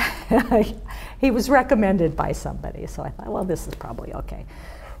 So he was recommended by somebody, so I thought, well, this is probably okay.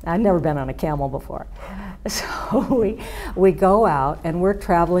 I'd never been on a camel before. So we go out and we're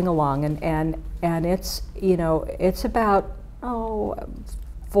traveling along, and it's, you know, it's about 4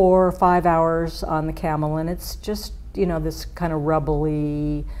 or 5 hours on the camel, and it's just, you know, this kind of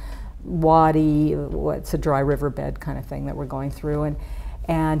rubbly, wadi, it's a dry riverbed kind of thing that we're going through,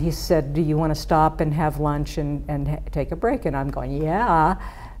 and he said, do you want to stop and have lunch and take a break? And I'm going, yeah.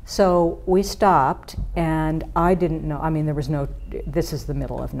 So we stopped, and I didn't know, I mean, there was no, this is the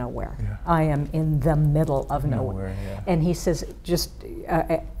middle of nowhere. Yeah. I am in the middle of nowhere. Yeah. And he says, just,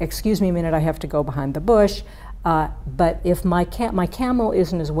 excuse me a minute, I have to go behind the bush, but if my camel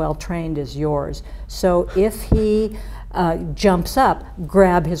isn't as well trained as yours, so if he jumps up,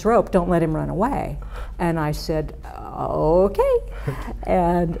 grab his rope, don't let him run away. And I said, okay.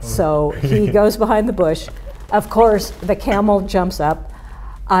 And so he goes behind the bush. Of course, the camel jumps up.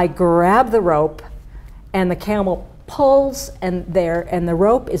 I grab the rope, and the camel pulls, and the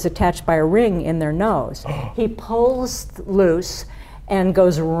rope is attached by a ring in their nose. He pulls loose and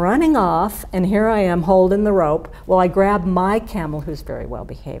goes running off, and here I am holding the rope. Well, I grab my camel, who's very well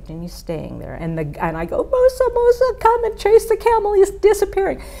behaved, and he's staying there. And I go, Musa, Musa, come and chase the camel, he's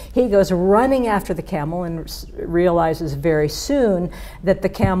disappearing. He goes running after the camel and realizes very soon that the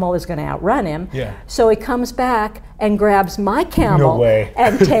camel is going to outrun him. Yeah. So he comes back and grabs my camel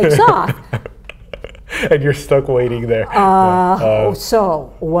and takes off. And you're stuck waiting there.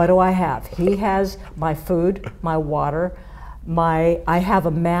 So what do I have? He has my food, my water, I have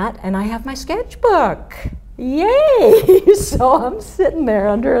a mat, and I have my sketchbook. yay! So I'm sitting there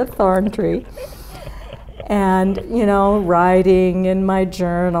under a thorn tree and, you know, writing in my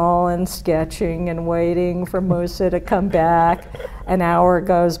journal and sketching and waiting for Musa to come back. An hour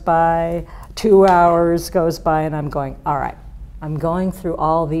goes by, 2 hours goes by, and I'm going, all right, I'm going through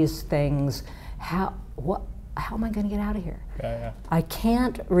all these things. How am I going to get out of here? I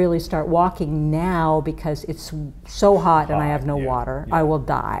can't really start walking now because it's so hot and I have no water. I will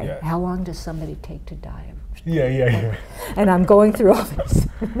die. How long does somebody take to die? And I'm going through all these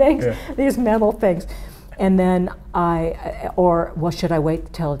things, these mental things. And then well, should I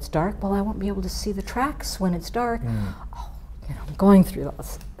wait till it's dark? Well, I won't be able to see the tracks when it's dark. Oh, you know, I'm going through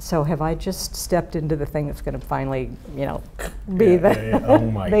those. So have I just stepped into the thing that's going to finally, you know, be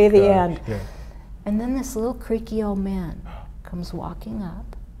the end? And then this little creaky old man comes walking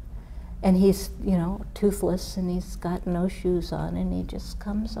up, and he's, you know, toothless, and he's got no shoes on, and he just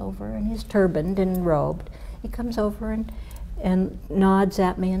comes over, and he's turbaned and robed. He comes over and nods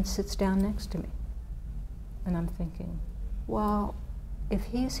at me and sits down next to me. And I'm thinking, well, if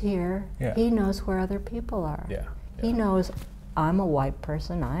he's here, he knows where other people are. He knows I'm a white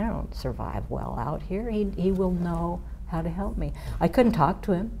person. I don't survive well out here. He will know how to help me. I couldn't talk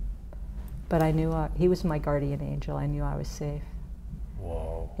to him, but I knew he was my guardian angel. I knew I was safe.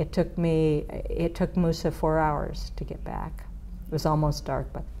 Whoa. It took Musa 4 hours to get back. It was almost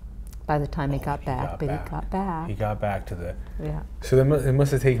dark, but by the time he got back. He got back to the... So it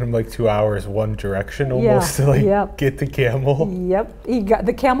must have taken him like 2 hours one direction almost to like get the camel.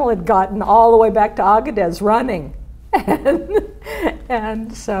 The camel had gotten all the way back to Agadez running.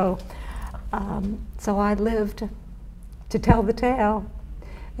 and so I lived to tell the tale.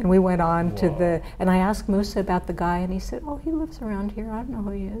 And we went on to and I asked Musa about the guy, and he said, oh, he lives around here. I don't know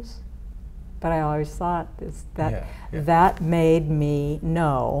who he is. But I always thought that made me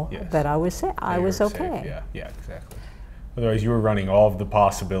know that I was I was okay. Yeah, exactly. Otherwise, you were running all of the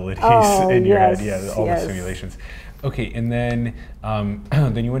possibilities in your head. All the simulations. Okay, and then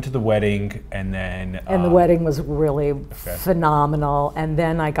then you went to the wedding, and then the wedding was really phenomenal. And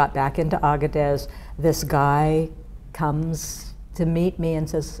then I got back into Agadez. This guy comes to meet me and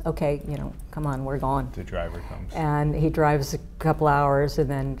says, okay, you know, come on, we're going. The driver comes. And he drives a couple hours, and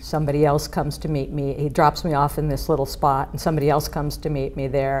then somebody else comes to meet me. He drops me off in this little spot, and somebody else comes to meet me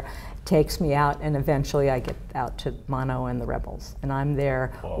there, takes me out, and eventually I get out to Mono and the rebels. And I'm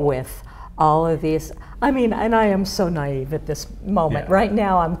there with all of these. I mean, and I am so naive at this moment. Right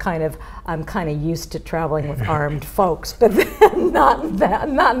now, I'm kind of used to traveling with armed folks, but then not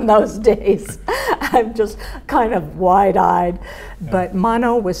in those days. I'm just kind of wide-eyed. But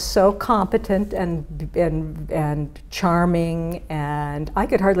Mono was so competent and charming, and I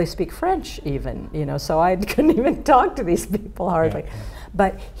could hardly speak French even, you know, so I couldn't even talk to these people hardly.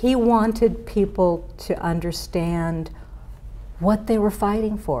 But he wanted people to understand what they were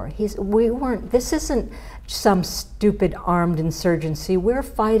fighting for. This isn't some stupid armed insurgency. We're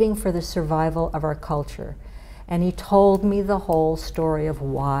fighting for the survival of our culture. And he told me the whole story of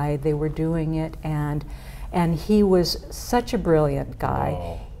why they were doing it, and he was such a brilliant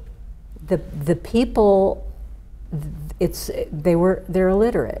guy. The people, they're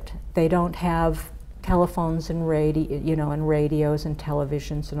illiterate. They don't have telephones and radios and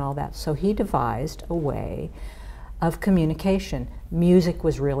televisions and all that. So he devised a way of communication. Music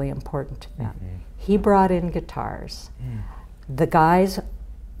was really important to them. He brought in guitars. The guys,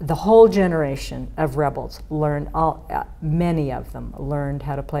 the whole generation of rebels learned, many of them learned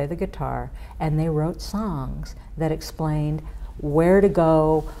how to play the guitar, and they wrote songs that explained where to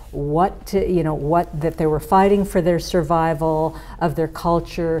go, that they were fighting for their survival of their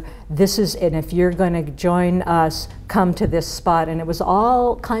culture. And if you're going to join us, come to this spot. And it was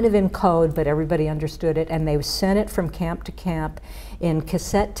all kind of in code, but everybody understood it. And they sent it from camp to camp in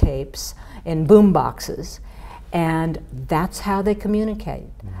cassette tapes, in boom boxes. And that's how they communicate.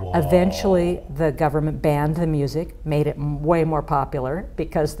 Eventually, the government banned the music, made it way more popular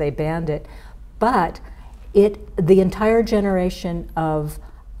because they banned it. But the entire generation of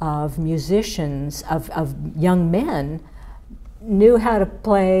musicians, of young men, knew how to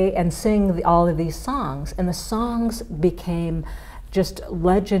play and sing all of these songs, and the songs became just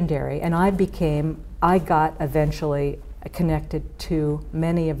legendary. And I got eventually connected to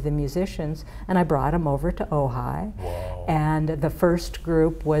many of the musicians, and I brought them over to Ojai. And the first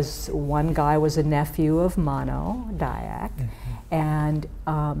group one guy was a nephew of Mono Dayak,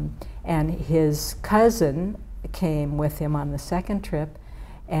 and his cousin came with him on the second trip,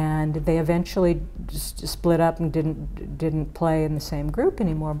 and they eventually just split up and didn't play in the same group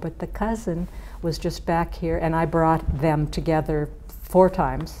anymore. But the cousin was just back here, and I brought them together 4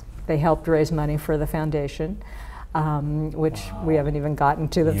 times they helped raise money for the foundation, which we haven't even gotten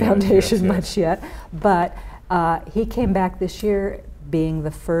to the foundation much yet. But he came back this year being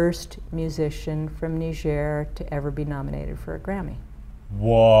the first musician from Niger to ever be nominated for a Grammy.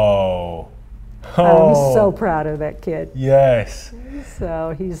 Whoa. I'm so proud of that kid. Yes.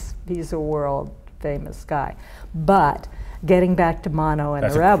 So he's a world famous guy. But getting back to Mono and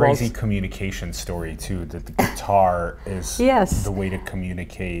the Rebels. That's a crazy communication story too, that the guitar is the way to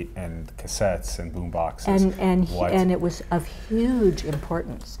communicate, and cassettes and boomboxes. And it was of huge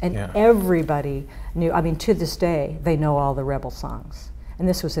importance. And everybody knew, I mean, to this day, they know all the Rebel songs. And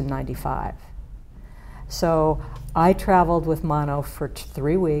this was in '95. So I traveled with Mono for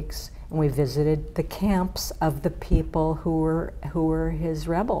 3 weeks, and we visited the camps of the people who were his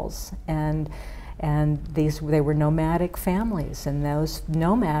rebels. And they were nomadic families, and those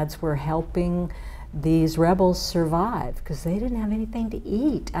nomads were helping these rebels survive because they didn't have anything to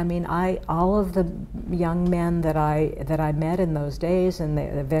eat. I mean, all of the young men that I met in those days, and they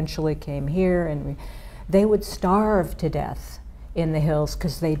eventually came here, and they would starve to death in the hills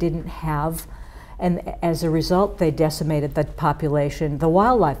because they didn't have. And as a result, they decimated the population, the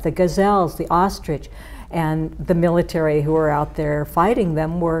wildlife, the gazelles, the ostrich. And the military who were out there fighting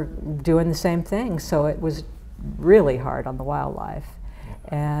them were doing the same thing. So it was really hard on the wildlife.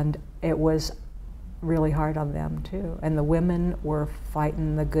 And it was really hard on them too. And the women were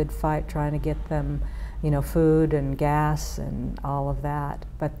fighting the good fight, trying to get them, food and gas and all of that.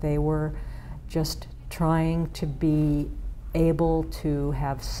 But they were just trying to be able to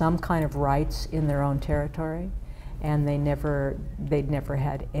have some kind of rights in their own territory. And they'd never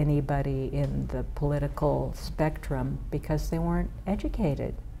had anybody in the political spectrum because they weren't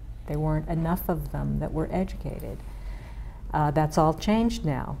educated. There weren't enough of them that were educated. That's all changed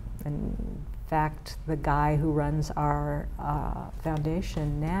now. In fact, the guy who runs our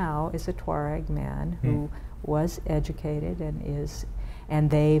foundation now is a Tuareg man who was educated and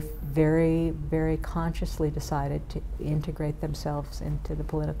they very, very consciously decided to integrate themselves into the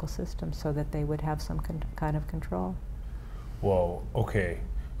political system so that they would have some kind of control. Whoa, okay.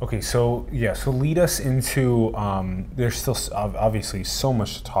 Okay, so so lead us into, there's still obviously so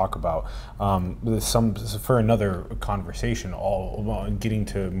much to talk about. There's for another conversation, all about getting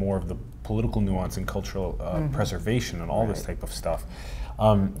to more of the political nuance and cultural preservation and all this type of stuff.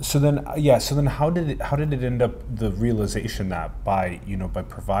 So then how did it end up, the realization that by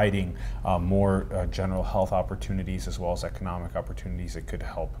providing more general health opportunities as well as economic opportunities, it could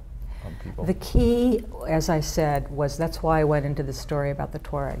help people? The key, as I said, that's why I went into the story about the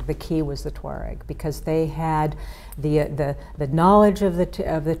Tuareg. The key was the Tuareg because they had the knowledge of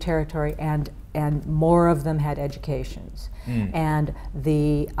the territory, and more of them had educations. And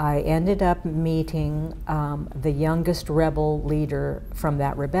I ended up meeting the youngest rebel leader from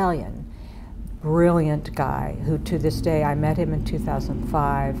that rebellion. Brilliant guy who, to this day, I met him in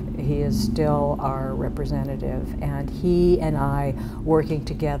 2005. He is still our representative, and he and I, working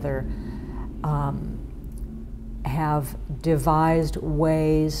together, have devised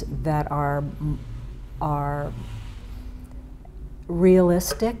ways that are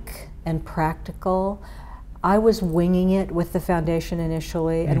realistic and practical. I was winging it with the foundation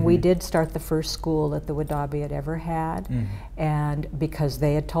initially, and we did start the first school that the Wadabi had ever had, and because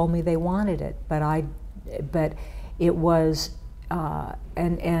they had told me they wanted it, but it was,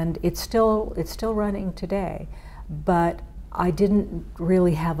 and it's still running today, but I didn't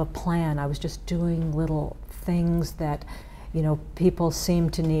really have a plan. I was just doing little things that, people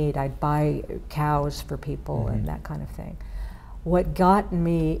seemed to need. I'd buy cows for people and that kind of thing. What got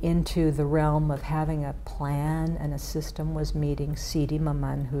me into the realm of having a plan and a system was meeting Sidi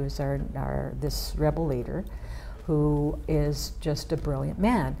Maman, who is this rebel leader, who is just a brilliant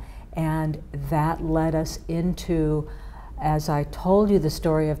man. And that led us into, as I told you, the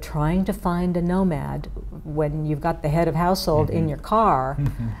story of trying to find a nomad when you've got the head of household in your car.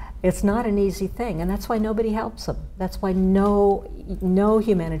 It's not an easy thing, and that's why nobody helps them. That's why no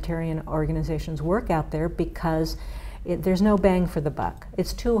humanitarian organizations work out there, because there's no bang for the buck.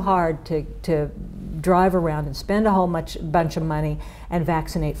 It's too hard to drive around and spend a whole bunch of money and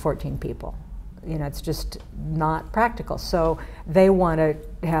vaccinate 14 people. It's just not practical. So they want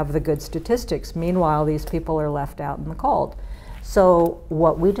to have the good statistics. Meanwhile, these people are left out in the cold. So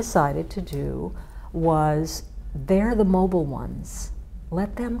what we decided to do was, they're the mobile ones.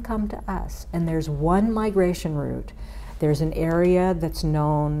 Let them come to us. And there's one migration route. There's an area that's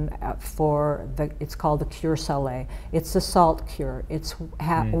known it's called the Cure Salé. It's the salt cure. It's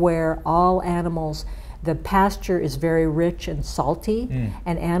where all animals, the pasture is very rich and salty,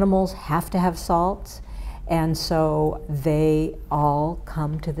 and animals have to have salt. And so they all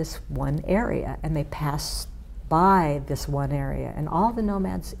come to this one area, and they pass by this one area, and all the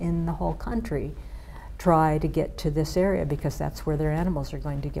nomads in the whole country try to get to this area because that's where their animals are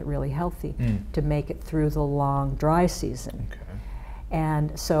going to get really healthy to make it through the long dry season. Okay.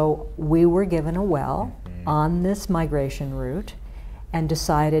 And so we were given a well on this migration route and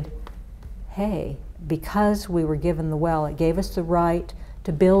decided, hey, because we were given the well, it gave us the right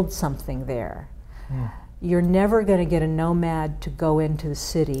to build something there. You're never going to get a nomad to go into the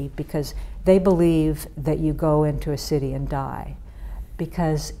city because they believe that you go into a city and die.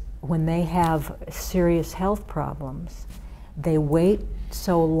 Because when they have serious health problems, they wait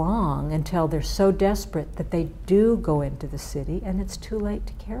so long until they're so desperate that they do go into the city, and it's too late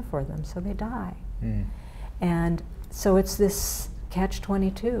to care for them, so they die. And so it's this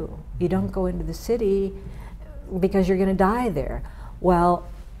catch-22. You don't go into the city because you're going to die there. Well,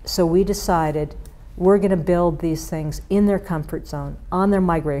 so we decided we're going to build these things in their comfort zone, on their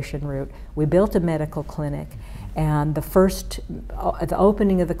migration route. We built a medical clinic, and the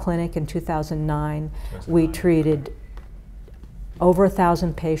opening of the clinic in 2009, we treated over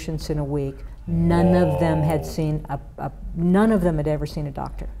 1,000 patients in a week. None of them had seen none of them had ever seen a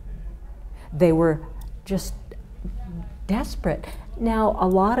doctor. They were just desperate. Now, a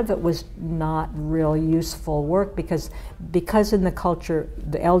lot of it was not real useful work because in the culture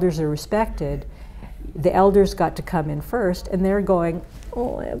the elders are respected. The elders got to come in first, and they're going,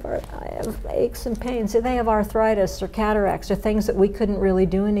 oh, I have aches and pains. They have arthritis or cataracts or things that we couldn't really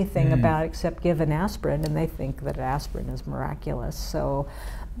do anything about except give an aspirin, and they think that aspirin is miraculous. So,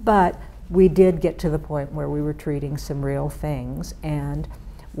 but we did get to the point where we were treating some real things, and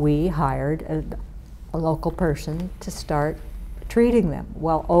we hired a local person to start treating them.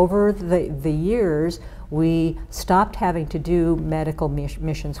 Well, over the years, we stopped having to do medical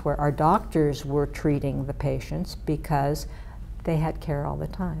missions where our doctors were treating the patients because they had care all the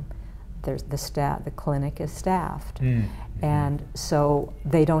time. There's the clinic is staffed, and so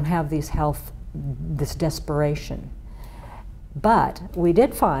they don't have this desperation. But we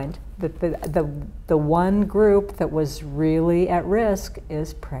did find that the one group that was really at risk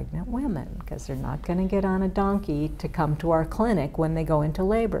is pregnant women, because they're not going to get on a donkey to come to our clinic when they go into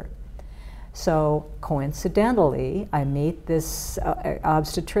labor. So coincidentally, I meet this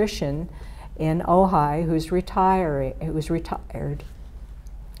obstetrician in Ojai who's retired,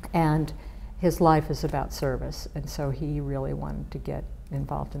 and his life is about service, and so he really wanted to get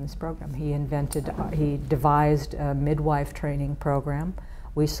involved in this program. He devised a midwife training program.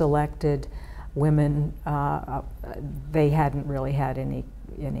 We selected women, they hadn't really had any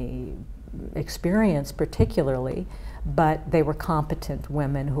experience particularly, but they were competent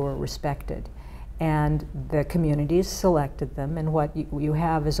women who were respected. And the communities selected them, and what you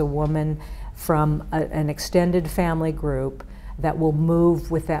have is a woman from an extended family group that will move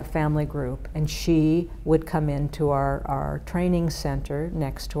with that family group, and she would come into our training center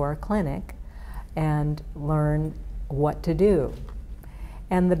next to our clinic and learn what to do.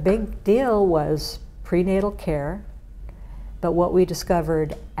 And the big deal was prenatal care, but what we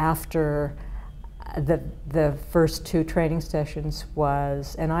discovered after the first 2 training sessions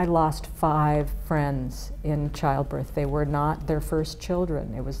was, and I lost 5 friends in childbirth. They were not their first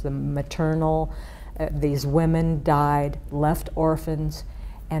children. It was the maternal, these women died, left orphans,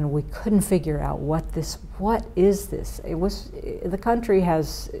 and we couldn't figure out what is this? The country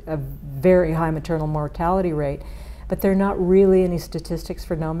has a very high maternal mortality rate, but there are not really any statistics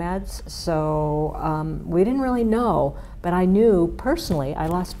for nomads, so we didn't really know, but I knew personally I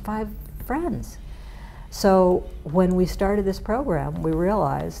lost 5 friends. So when we started this program, we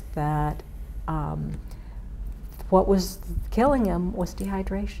realized that what was killing them was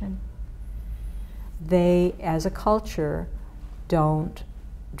dehydration. They, as a culture, don't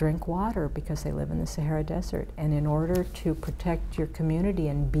drink water because they live in the Sahara Desert. And in order to protect your community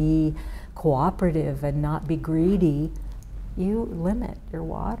and be cooperative and not be greedy, you limit your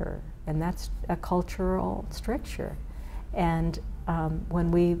water. And that's a cultural stricture. And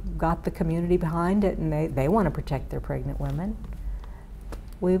when we got the community behind it, and they want to protect their pregnant women,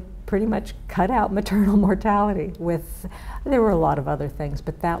 we pretty much cut out maternal mortality. There were a lot of other things,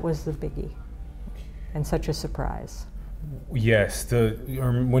 but that was the biggie, and such a surprise. Yes,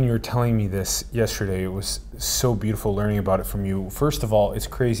 when you were telling me this yesterday, it was so beautiful learning about it from you. First of all, it's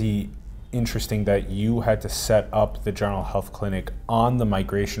crazy interesting that you had to set up the general health clinic on the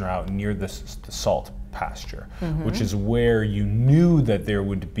migration route near the salt pasture, which is where you knew that there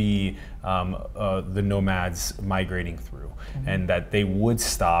would be the nomads migrating through, and that they would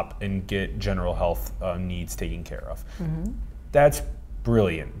stop and get general health needs taken care of. That's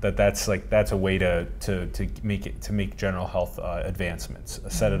brilliant. That's a way to make general health advancements.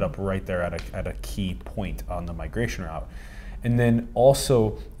 Set it up right there at a key point on the migration route. And then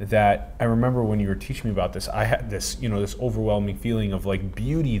also that I remember when you were teaching me about this, I had this, this overwhelming feeling of like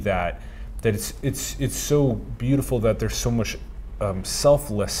beauty that it's so beautiful that there's so much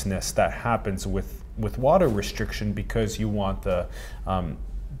selflessness that happens with water restriction, because you want the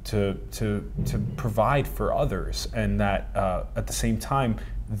to provide for others, and that at the same time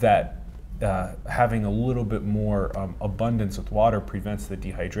that having a little bit more abundance with water prevents the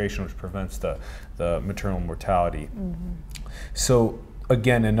dehydration, which prevents the maternal mortality. So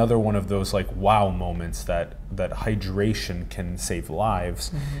again, another one of those like wow moments that hydration can save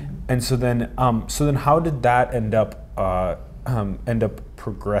lives. And so then how did that end up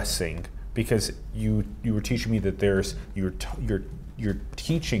progressing? Because you were teaching me that you're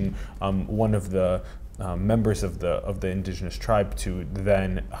teaching one of the members of the indigenous tribe to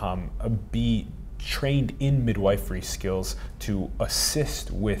then be trained in midwifery skills to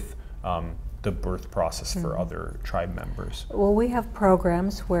assist with the birth process for other tribe members. Well, we have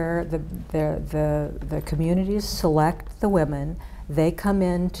programs where the communities select the women. They come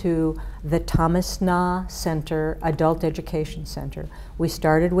into the Thomas-Na Center, Adult Education Center. We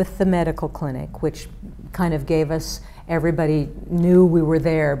started with the medical clinic, which kind of gave us, everybody knew we were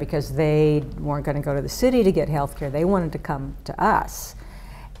there because they weren't going to go to the city to get health care. They wanted to come to us.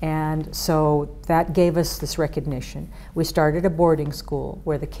 And so that gave us this recognition. We started a boarding school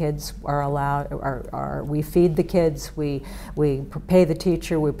where the kids are allowed, we feed the kids, we pay the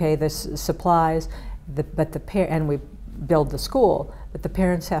teacher, we pay the supplies, and we build the school, but the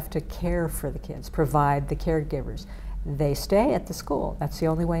parents have to care for the kids, provide the caregivers. They stay at the school. That's the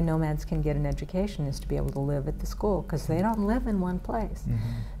only way nomads can get an education, is to be able to live at the school, because they don't live in one place.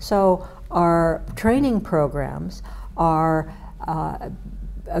 So our training programs are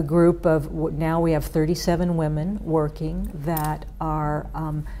a group of, now we have 37 women working that are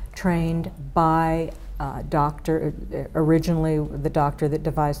trained by doctor, originally the doctor that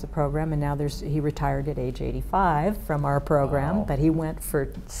devised the program, and now he retired at age 85 from our program, but he went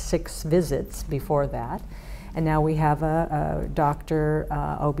for 6 visits before that. And now we have a doctor,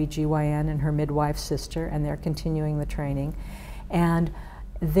 OBGYN, and her midwife sister, and they're continuing the training. And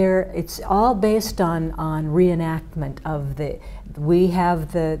it's all based on reenactment of we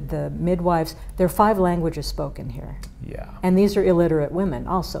have the midwives. There are 5 languages spoken here. Yeah. And these are illiterate women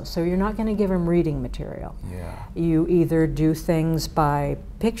also, so you're not going to give them reading material. Yeah. You either do things by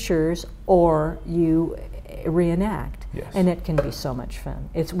pictures or you reenact. Yes. And it can be so much fun.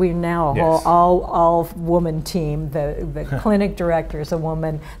 We're now a Yes. whole all woman team. The clinic director is a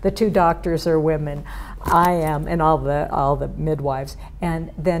woman. The 2 doctors are women. I am, and all the midwives.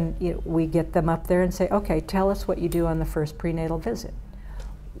 And then we get them up there and say, okay, tell us what you do on the first prenatal visit.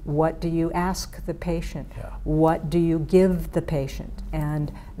 What do you ask the patient? Yeah. What do you give the patient?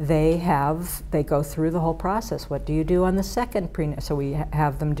 And they go through the whole process. What do you do on the second prenatal? So we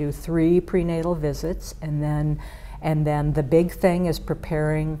have them do 3 prenatal visits, and then the big thing is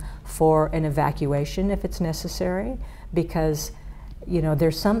preparing for an evacuation if it's necessary, because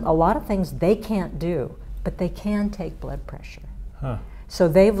there's a lot of things they can't do, but they can take blood pressure. So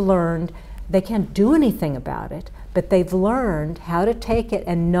they've learned, they can't do anything about it, but they've learned how to take it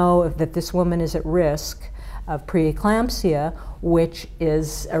and know that this woman is at risk of preeclampsia, which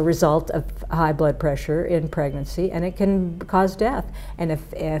is a result of high blood pressure in pregnancy, and it can cause death. And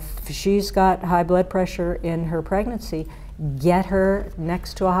if she's got high blood pressure in her pregnancy, get her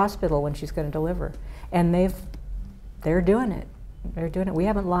next to a hospital when she's going to deliver. And they're doing it. They're doing it. We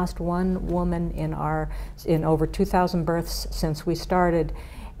haven't lost one woman in over 2,000 births since we started,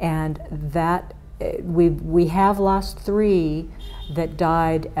 and that we have lost 3 that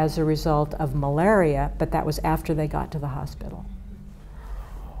died as a result of malaria, but that was after they got to the hospital.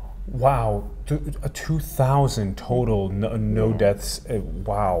 Wow, 2,000 total, no deaths.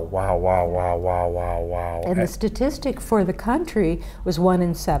 Wow. And the statistic for the country was 1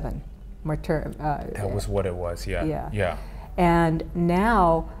 in 7. That was what it was, yeah. And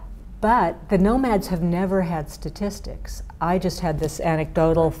now, but the nomads have never had statistics. I just had this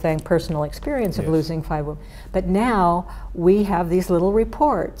anecdotal thing, personal experience of losing 5 women. But now we have these little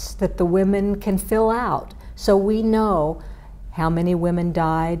reports that the women can fill out. So we know how many women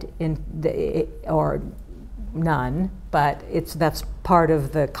died or none, but that's part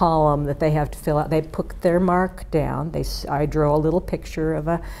of the column that they have to fill out. They put their mark down. I draw a little picture of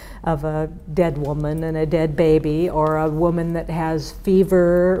a dead woman and a dead baby, or a woman that has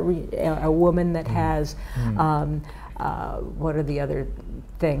fever, a woman that has what are the other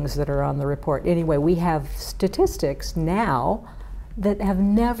things that are on the report? Anyway, we have statistics now that have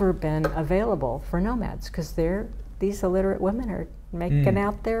never been available for nomads, because these illiterate women are making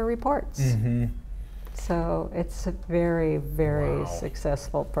out their reports. So it's a very, very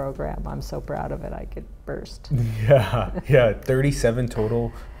successful program. I'm so proud of it, I could burst. Yeah, 37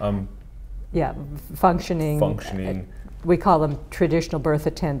 total. Yeah, functioning. We call them traditional birth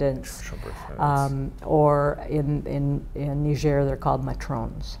attendants. Or in Niger, they're called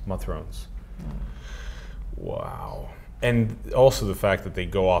matrones. Matrones. Wow. And also the fact that they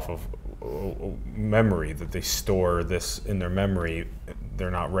go off of memory, that they store this in their memory. They're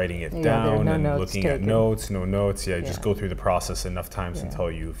not writing it down and looking at notes, no notes. Yeah, just go through the process enough times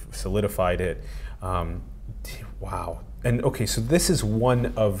until you've solidified it. Wow. And okay, so this is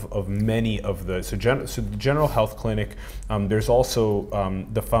one of many of the, so the General Health Clinic, there's also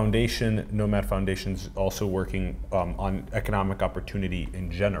the foundation, Nomad Foundation's also working on economic opportunity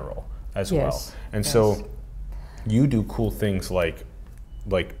in general as well. And so you do cool things like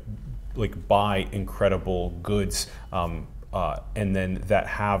buy incredible goods and then that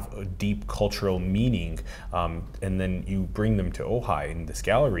have a deep cultural meaning, and then you bring them to Ojai in this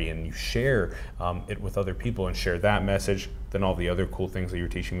gallery and you share it with other people and share that message. Then all the other cool things that you're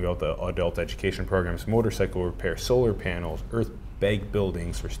teaching me about, the adult education programs, motorcycle repair, solar panels, earth bag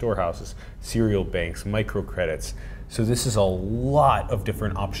buildings for storehouses, cereal banks, microcredits. So this is a lot of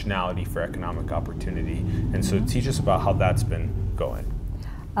different optionality for economic opportunity. And so teach us about how that's been going.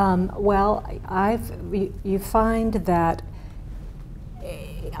 Well, you find that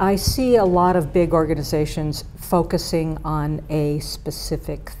I see a lot of big organizations focusing on a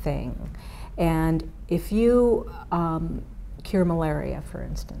specific thing. And if you cure malaria, for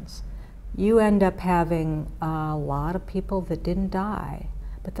instance, you end up having a lot of people that didn't die,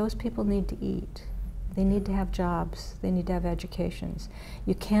 but those people need to eat. They need to have jobs. They need to have educations.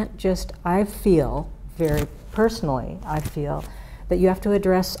 You can't just, I feel, very personally, I feel that you have to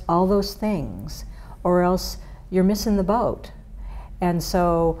address all those things or else you're missing the boat. And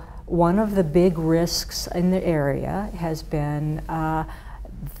so one of the big risks in the area has been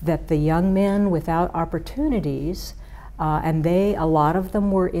that the young men without opportunities, and a lot of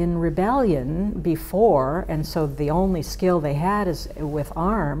them were in rebellion before, and so the only skill they had is with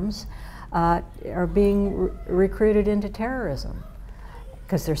arms, are being recruited into terrorism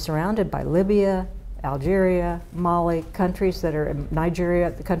because they're surrounded by Libya, Algeria, Mali, countries that are,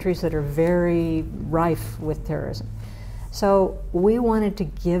 Nigeria, countries that are very rife with terrorism. So we wanted to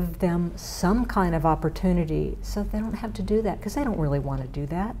give them some kind of opportunity so they don't have to do that, because they don't really want to do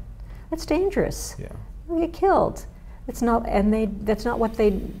that. That's dangerous. Yeah. They'll get killed. It's not, and that's not what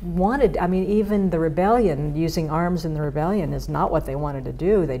they wanted. I mean, even the rebellion, using arms in the rebellion is not what they wanted to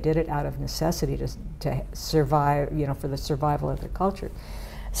do. They did it out of necessity to survive, you know, for the survival of their culture.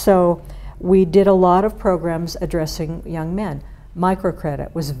 So we did a lot of programs addressing young men.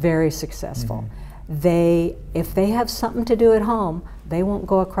 Microcredit was very successful. If they have something to do at home, they won't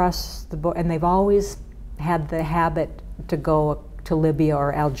go across the border, and they've always had the habit to go to Libya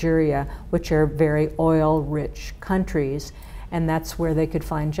or Algeria, which are very oil-rich countries, and that's where they could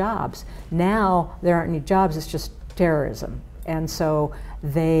find jobs. Now there aren't any jobs, it's just terrorism. And so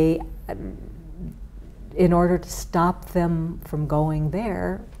they, in order to stop them from going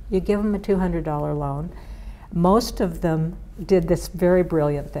there, you give them a $200 loan. Most of them did this very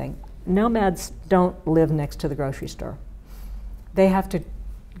brilliant thing. Nomads don't live next to the grocery store. They have to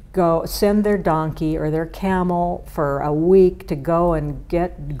go send their donkey or their camel for a week to go and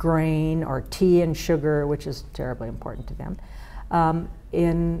get grain or tea and sugar, which is terribly important to them,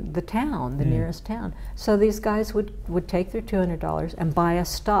 in the town, the nearest town. So these guys would take their $200 and buy a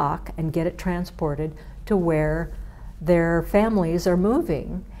stock and get it transported to where their families are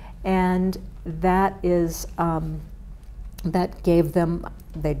moving. And that is, that gave them,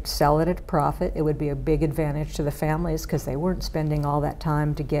 they'd sell it at a profit. It would be a big advantage to the families because they weren't spending all that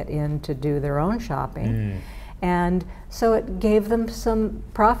time to get in to do their own shopping. And so it gave them some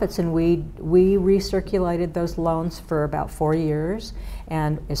profits, and we recirculated those loans for about 4 years.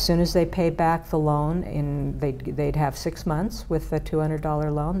 And as soon as they paid back the loan, they'd have 6 months with the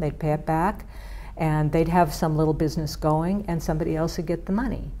 $200 loan, they'd pay it back, and they'd have some little business going, and somebody else would get the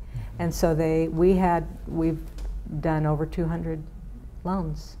money. And so we've done over 200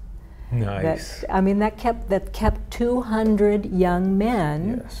 loans. Nice. That kept 200 young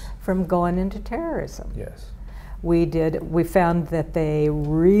men from going into terrorism. Yes. We found that they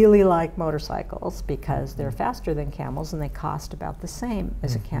really like motorcycles because they're faster than camels and they cost about the same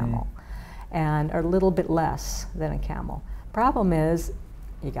as a camel and are a little bit less than a camel. Problem is,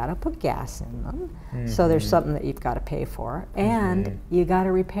 you got to put gas in them. So there's something that you've got to pay for, and you got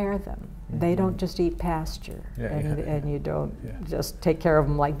to repair them. They don't just eat pasture, and you don't just take care of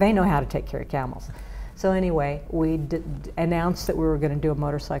them like they know how to take care of camels. So anyway, we announced that we were going to do a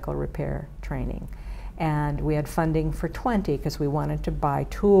motorcycle repair training. And we had funding for 20 because we wanted to buy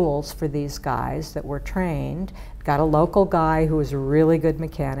tools for these guys that were trained. Got a local guy who was a really good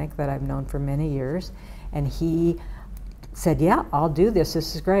mechanic that I've known for many years. And he said, yeah, I'll do this.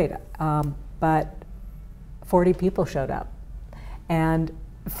 This is great. But 40 people showed up. And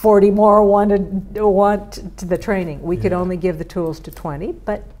 40 more want to the training. We could only give the tools to 20,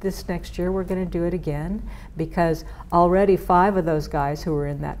 but this next year we're going to do it again because already 5 of those guys who were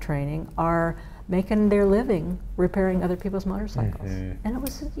in that training are making their living repairing other people's motorcycles. And it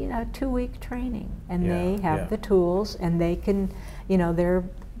was, you know, a 2-week training, and they have the tools, and they can, you know,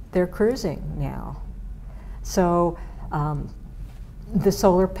 they're cruising now. So the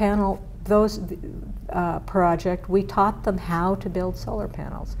solar panel, project, we taught them how to build solar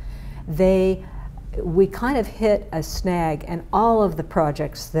panels. We kind of hit a snag, and all of the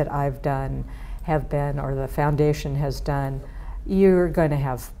projects that I've done have been, or the foundation has done, you're going to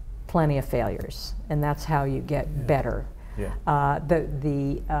have plenty of failures, and that's how you get better.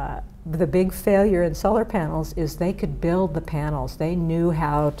 The big failure in solar panels is they could build the panels. They knew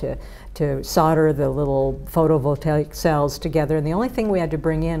how to solder the little photovoltaic cells together, and the only thing we had to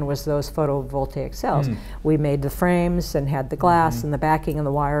bring in was those photovoltaic cells. We made the frames and had the glass and the backing and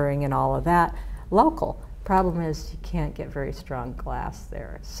the wiring and all of that local. Problem is you can't get very strong glass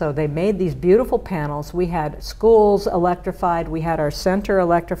there. So they made these beautiful panels. We had schools electrified. We had our center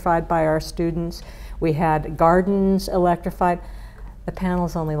electrified by our students. We had gardens electrified. The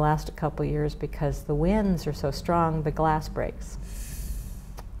panels only last a couple years because the winds are so strong, the glass breaks.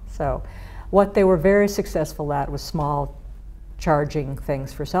 So what they were very successful at was small charging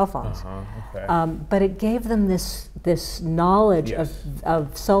things for cell phones. But it gave them this knowledge of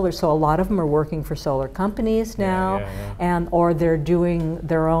solar. So a lot of them are working for solar companies now, and or they're doing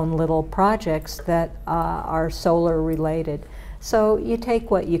their own little projects that are solar related. So you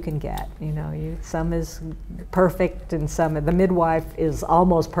take what you can get. You know, some is perfect, and the midwife is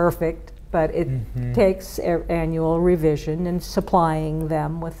almost perfect, but it takes annual revision and supplying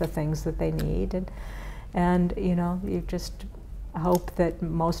them with the things that they need, and you know, you just hope that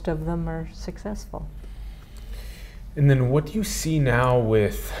most of them are successful. And then what do you see now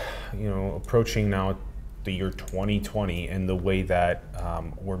with, you know, approaching now the year 2020 and the way that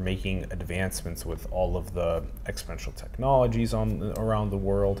we're making advancements with all of the exponential technologies around the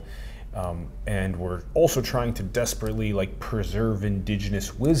world, and we're also trying to desperately preserve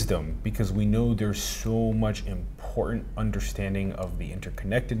indigenous wisdom, because we know there's so much important understanding of the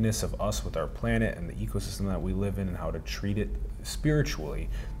interconnectedness of us with our planet and the ecosystem that we live in and how to treat it spiritually.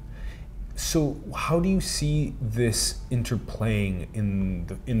 So how do you see this interplaying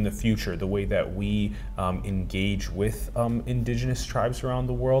in the future, the way that we engage with indigenous tribes around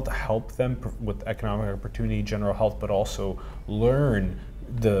the world to help them with economic opportunity, general health, but also learn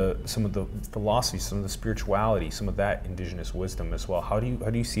some of the philosophy, some of the spirituality, some of that indigenous wisdom as well? How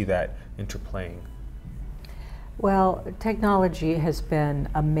do you see that interplaying? Well, technology has been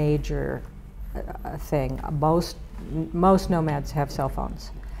a major thing. Most nomads have cell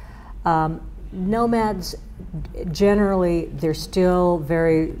phones. Nomads, generally, there's a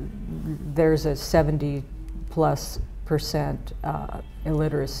 70+%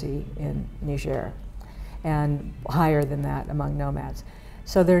 illiteracy in Niger, and higher than that among nomads.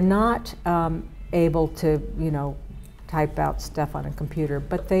 So they're not able to, you know, type out stuff on a computer,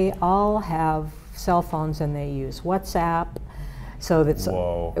 but they all have cell phones, and they use WhatsApp, so that's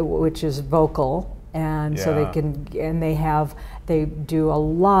which is vocal, and so they can, and they do a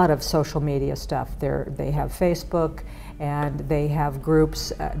lot of social media stuff. They have Facebook, and they have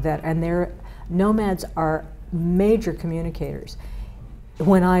groups nomads are major communicators.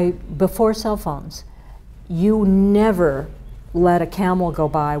 Before cell phones, you never let a camel go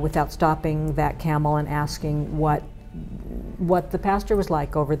by without stopping that camel and asking what the pasture was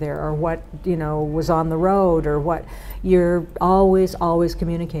like over there, or what, you know, was on the road, or what. You're always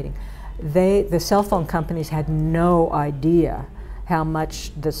communicating. The cell phone companies had no idea how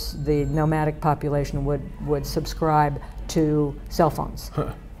much the nomadic population would subscribe to cell phones.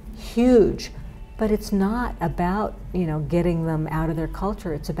 Huge. But it's not about, you know, getting them out of their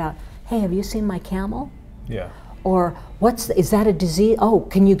culture. It's about, hey, have you seen my camel? Yeah. Or is that a disease? Oh,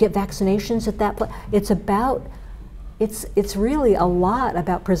 can you get vaccinations at that place? It's really a lot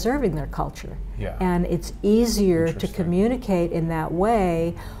about preserving their culture. Yeah. And it's easier to communicate in that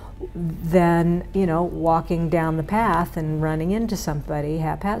way than, you know, walking down the path and running into somebody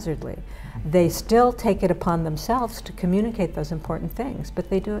haphazardly. They still take it upon themselves to communicate those important things, but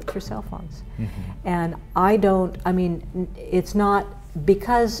they do it through cell phones. And I mean, it's not,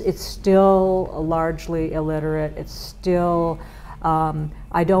 because it's still largely illiterate, it's still,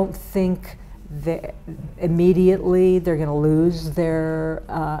 I don't think that immediately they're going to lose their,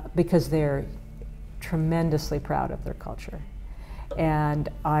 because they're tremendously proud of their culture. And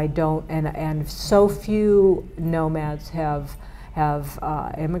I don't, and so few nomads have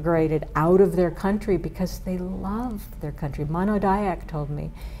immigrated out of their country because they love their country. Mano Dayak told me,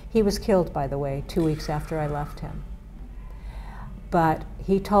 he was killed, by the way, 2 weeks after I left him. But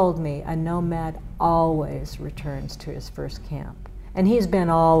he told me a nomad always returns to his first camp. And he's been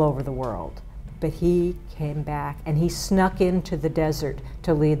all over the world. But he came back and he snuck into the desert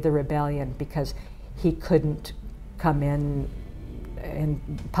to lead the rebellion because he couldn't come in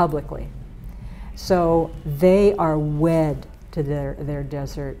publicly. So they are wed to their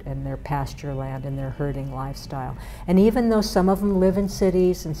desert and their pasture land and their herding lifestyle. And even though some of them live in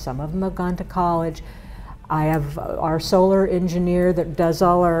cities and some of them have gone to college, I have our solar engineer that does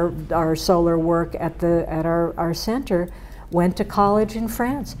all our solar work at our center went to college in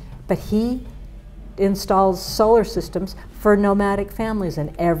France, but he installs solar systems for nomadic families,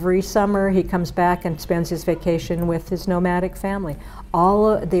 and every summer he comes back and spends his vacation with his nomadic family.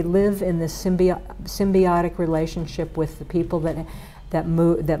 They live in this symbiotic relationship with the people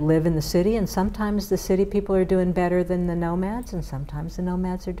that live in the city, and sometimes the city people are doing better than the nomads, and sometimes the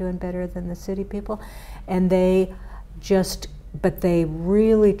nomads are doing better than the city people, and but they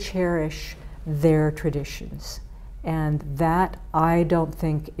really cherish their traditions. And that, I don't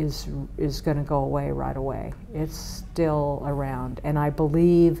think, is going to go away right away. It's still around. And I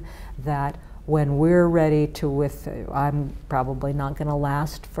believe that when we're ready to, I'm probably not going to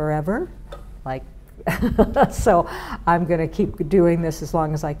last forever, like, so I'm going to keep doing this as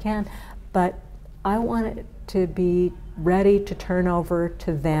long as I can. But I want it to be ready to turn over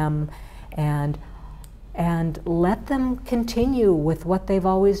to them and let them continue with what they've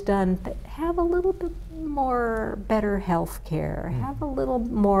always done, but have a little bit more better health care, have a little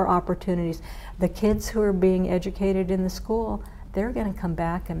more opportunities. The kids who are being educated in the school, they're going to come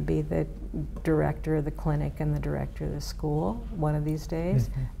back and be the director of the clinic and the director of the school one of these days.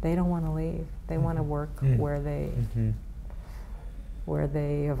 They don't want to leave. They want to work where they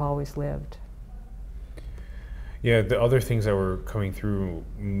have always lived. Yeah, the other things that were coming through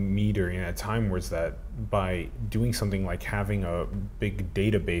me during that time was that by doing something like having a big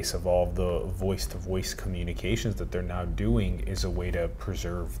database of all the voice-to-voice communications that they're now doing is a way to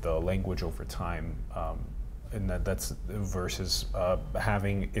preserve the language over time, and that's versus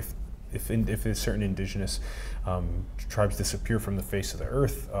having if certain indigenous tribes disappear from the face of the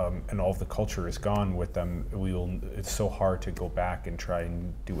earth and all of the culture is gone with them, it's so hard to go back and try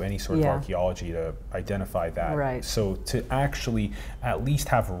and do any sort of archaeology to identify that. Right. So to actually at least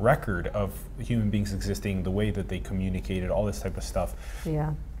have a record of human beings existing, the way that they communicated, all this type of stuff.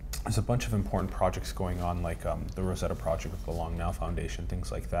 Yeah. There's a bunch of important projects going on, like the Rosetta Project with the Long Now Foundation,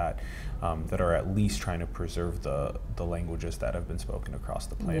 things like that, that are at least trying to preserve the languages that have been spoken across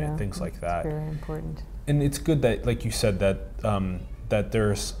the planet, things like that. Very important. And it's good that, like you said, that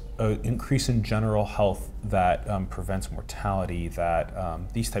there's an increase in general health that prevents mortality,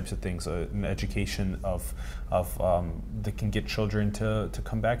 that these types of things, an education that can get children to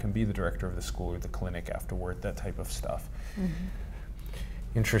come back and be the director of the school or the clinic afterward, that type of stuff.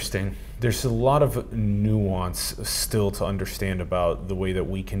 Interesting. There's a lot of nuance still to understand about the way that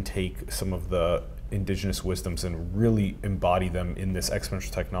we can take some of the indigenous wisdoms and really embody them in this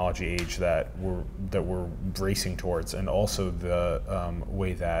exponential technology age that we're racing towards, and also the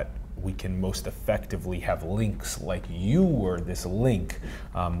way that we can most effectively have links like you were this link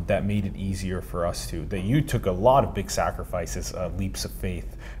that made it easier for us that you took a lot of big sacrifices, leaps of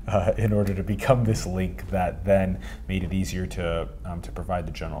faith in order to become this link that then made it easier to provide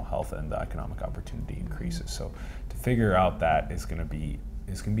the general health and the economic opportunity increases. So to figure out that is going to be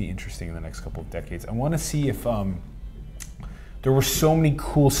interesting in the next couple of decades. I want to see if there were so many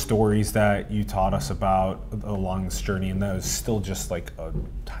cool stories that you taught us about along this journey, and that was still just like a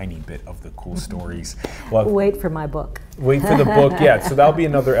tiny bit of the cool stories. Well, wait for my book. Wait for the book, yeah. So that'll be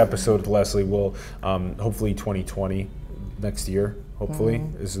another episode. Leslie will hopefully 2020 next year. Hopefully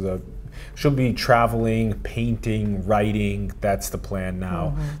she'll be traveling, painting, writing. That's the plan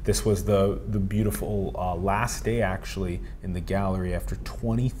now. This was the beautiful last day actually in the gallery after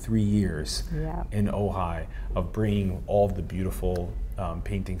 23 years in Ojai of bringing all of the beautiful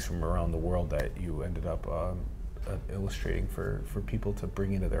paintings from around the world that you ended up illustrating for people to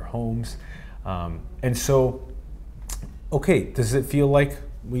bring into their homes. And so, okay, does it feel like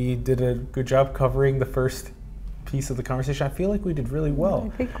we did a good job covering the first piece of the conversation? I feel like we did really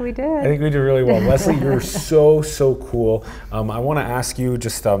well. I think we did. I think we did really well. Leslie, you're so cool. I want to ask you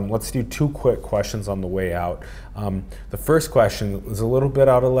just, let's do 2 quick questions on the way out. The first question is a little bit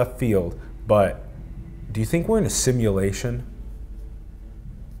out of left field, but do you think we're in a simulation?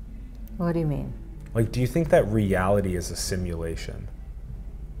 What do you mean? Like, do you think that reality is a simulation?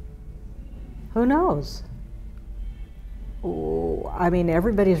 Who knows? Ooh, I mean,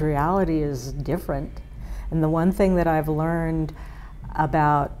 everybody's reality is different. And the one thing that I've learned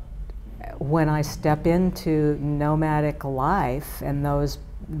about when I step into nomadic life and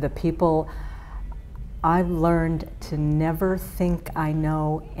the people, I've learned to never think I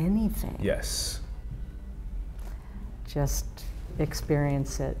know anything. Yes. Just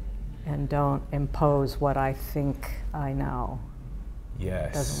experience it and don't impose what I think I know.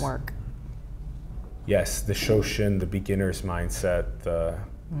 Yes. It doesn't work. Yes, the Shoshin, the beginner's mindset, the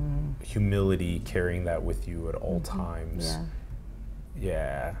humility, carrying that with you at all times.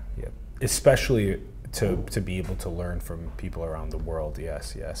 Yeah. Especially to be able to learn from people around the world.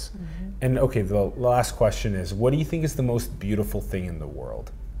 Yes. And okay, the last question is, what do you think is the most beautiful thing in the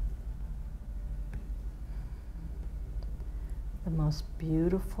world? The most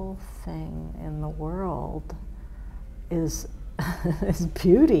beautiful thing in the world is is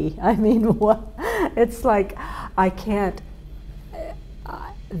beauty. I mean, what? It's like I can't.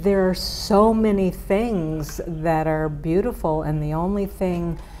 There are so many things that are beautiful, and the only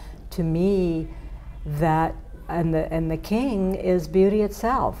thing, to me, that and the king is beauty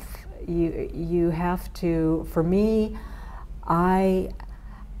itself. You have to. For me, I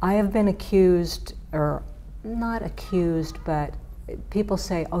have been accused, or not accused, but people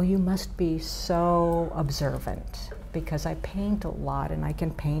say, "Oh, you must be so observant," because I paint a lot and I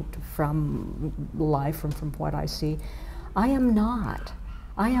can paint from life and from what I see. I am not.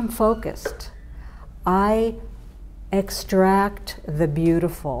 I am focused. I extract the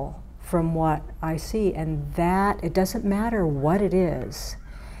beautiful from what I see, and that, it doesn't matter what it is.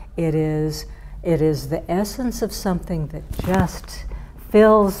 It is the essence of something that just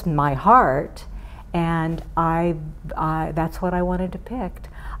fills my heart, and that's what I want to depict.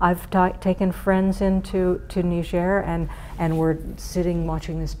 I've taken friends into Niger, and we're sitting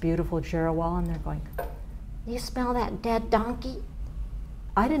watching this beautiful Jerawal, and they're going, "You smell that dead donkey?"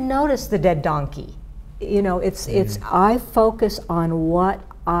 I didn't notice the dead donkey. You know, it's I focus on what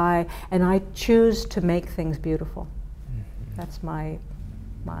and I choose to make things beautiful. That's my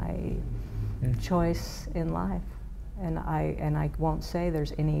choice in life. And I won't say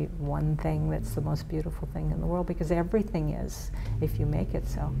there's any one thing that's the most beautiful thing in the world, because everything is, if you make it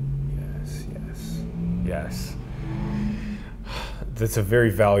so. Yes. That's a very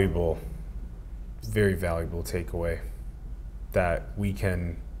valuable takeaway, that we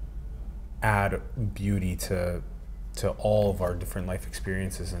can add beauty to all of our different life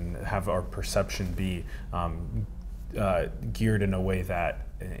experiences and have our perception be geared in a way that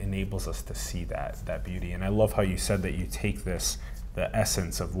enables us to see that beauty. And I love how you said that you take the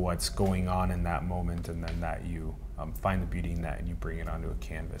essence of what's going on in that moment, and then that you find the beauty in that and you bring it onto a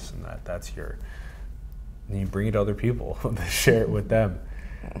canvas, and and you bring it to other people to share it with them.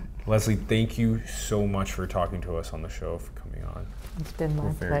 Leslie, thank you so much for talking to us on the show, for coming on. It's been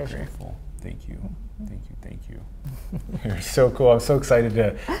my pleasure. We're very grateful. Thank you. You're so cool. I'm so excited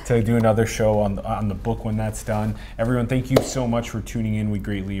to do another show on the book when that's done. Everyone, thank you so much for tuning in. We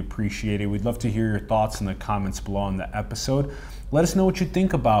greatly appreciate it. We'd love to hear your thoughts in the comments below on the episode. Let us know what you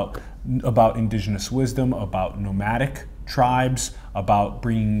think about indigenous wisdom, about nomadic tribes, about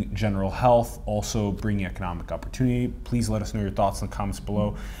bringing general health, also bringing economic opportunity. Please let us know your thoughts in the comments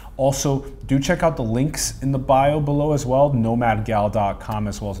below. Also, do check out the links in the bio below as well, nomadgal.com,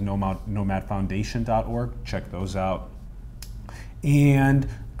 as well as nomadfoundation.org. Check those out. And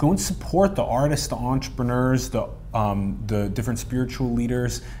go and support the artists, the entrepreneurs, the different spiritual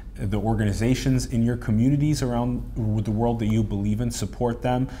leaders, the organizations in your communities around the world that you believe in. Support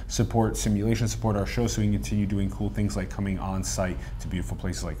them, support Simulation, support our show, so we can continue doing cool things like coming on site to beautiful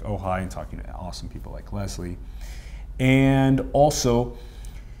places like Ojai and talking to awesome people like Leslie. And also,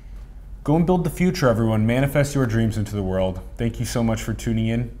 go and build the future, everyone. Manifest your dreams into the world. Thank you so much for tuning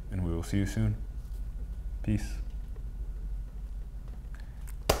in, and we will see you soon. Peace.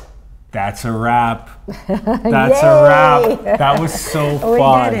 That's a wrap. That's a wrap. That was so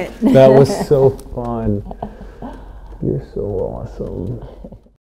fun. We did it. That was so fun. You're so awesome.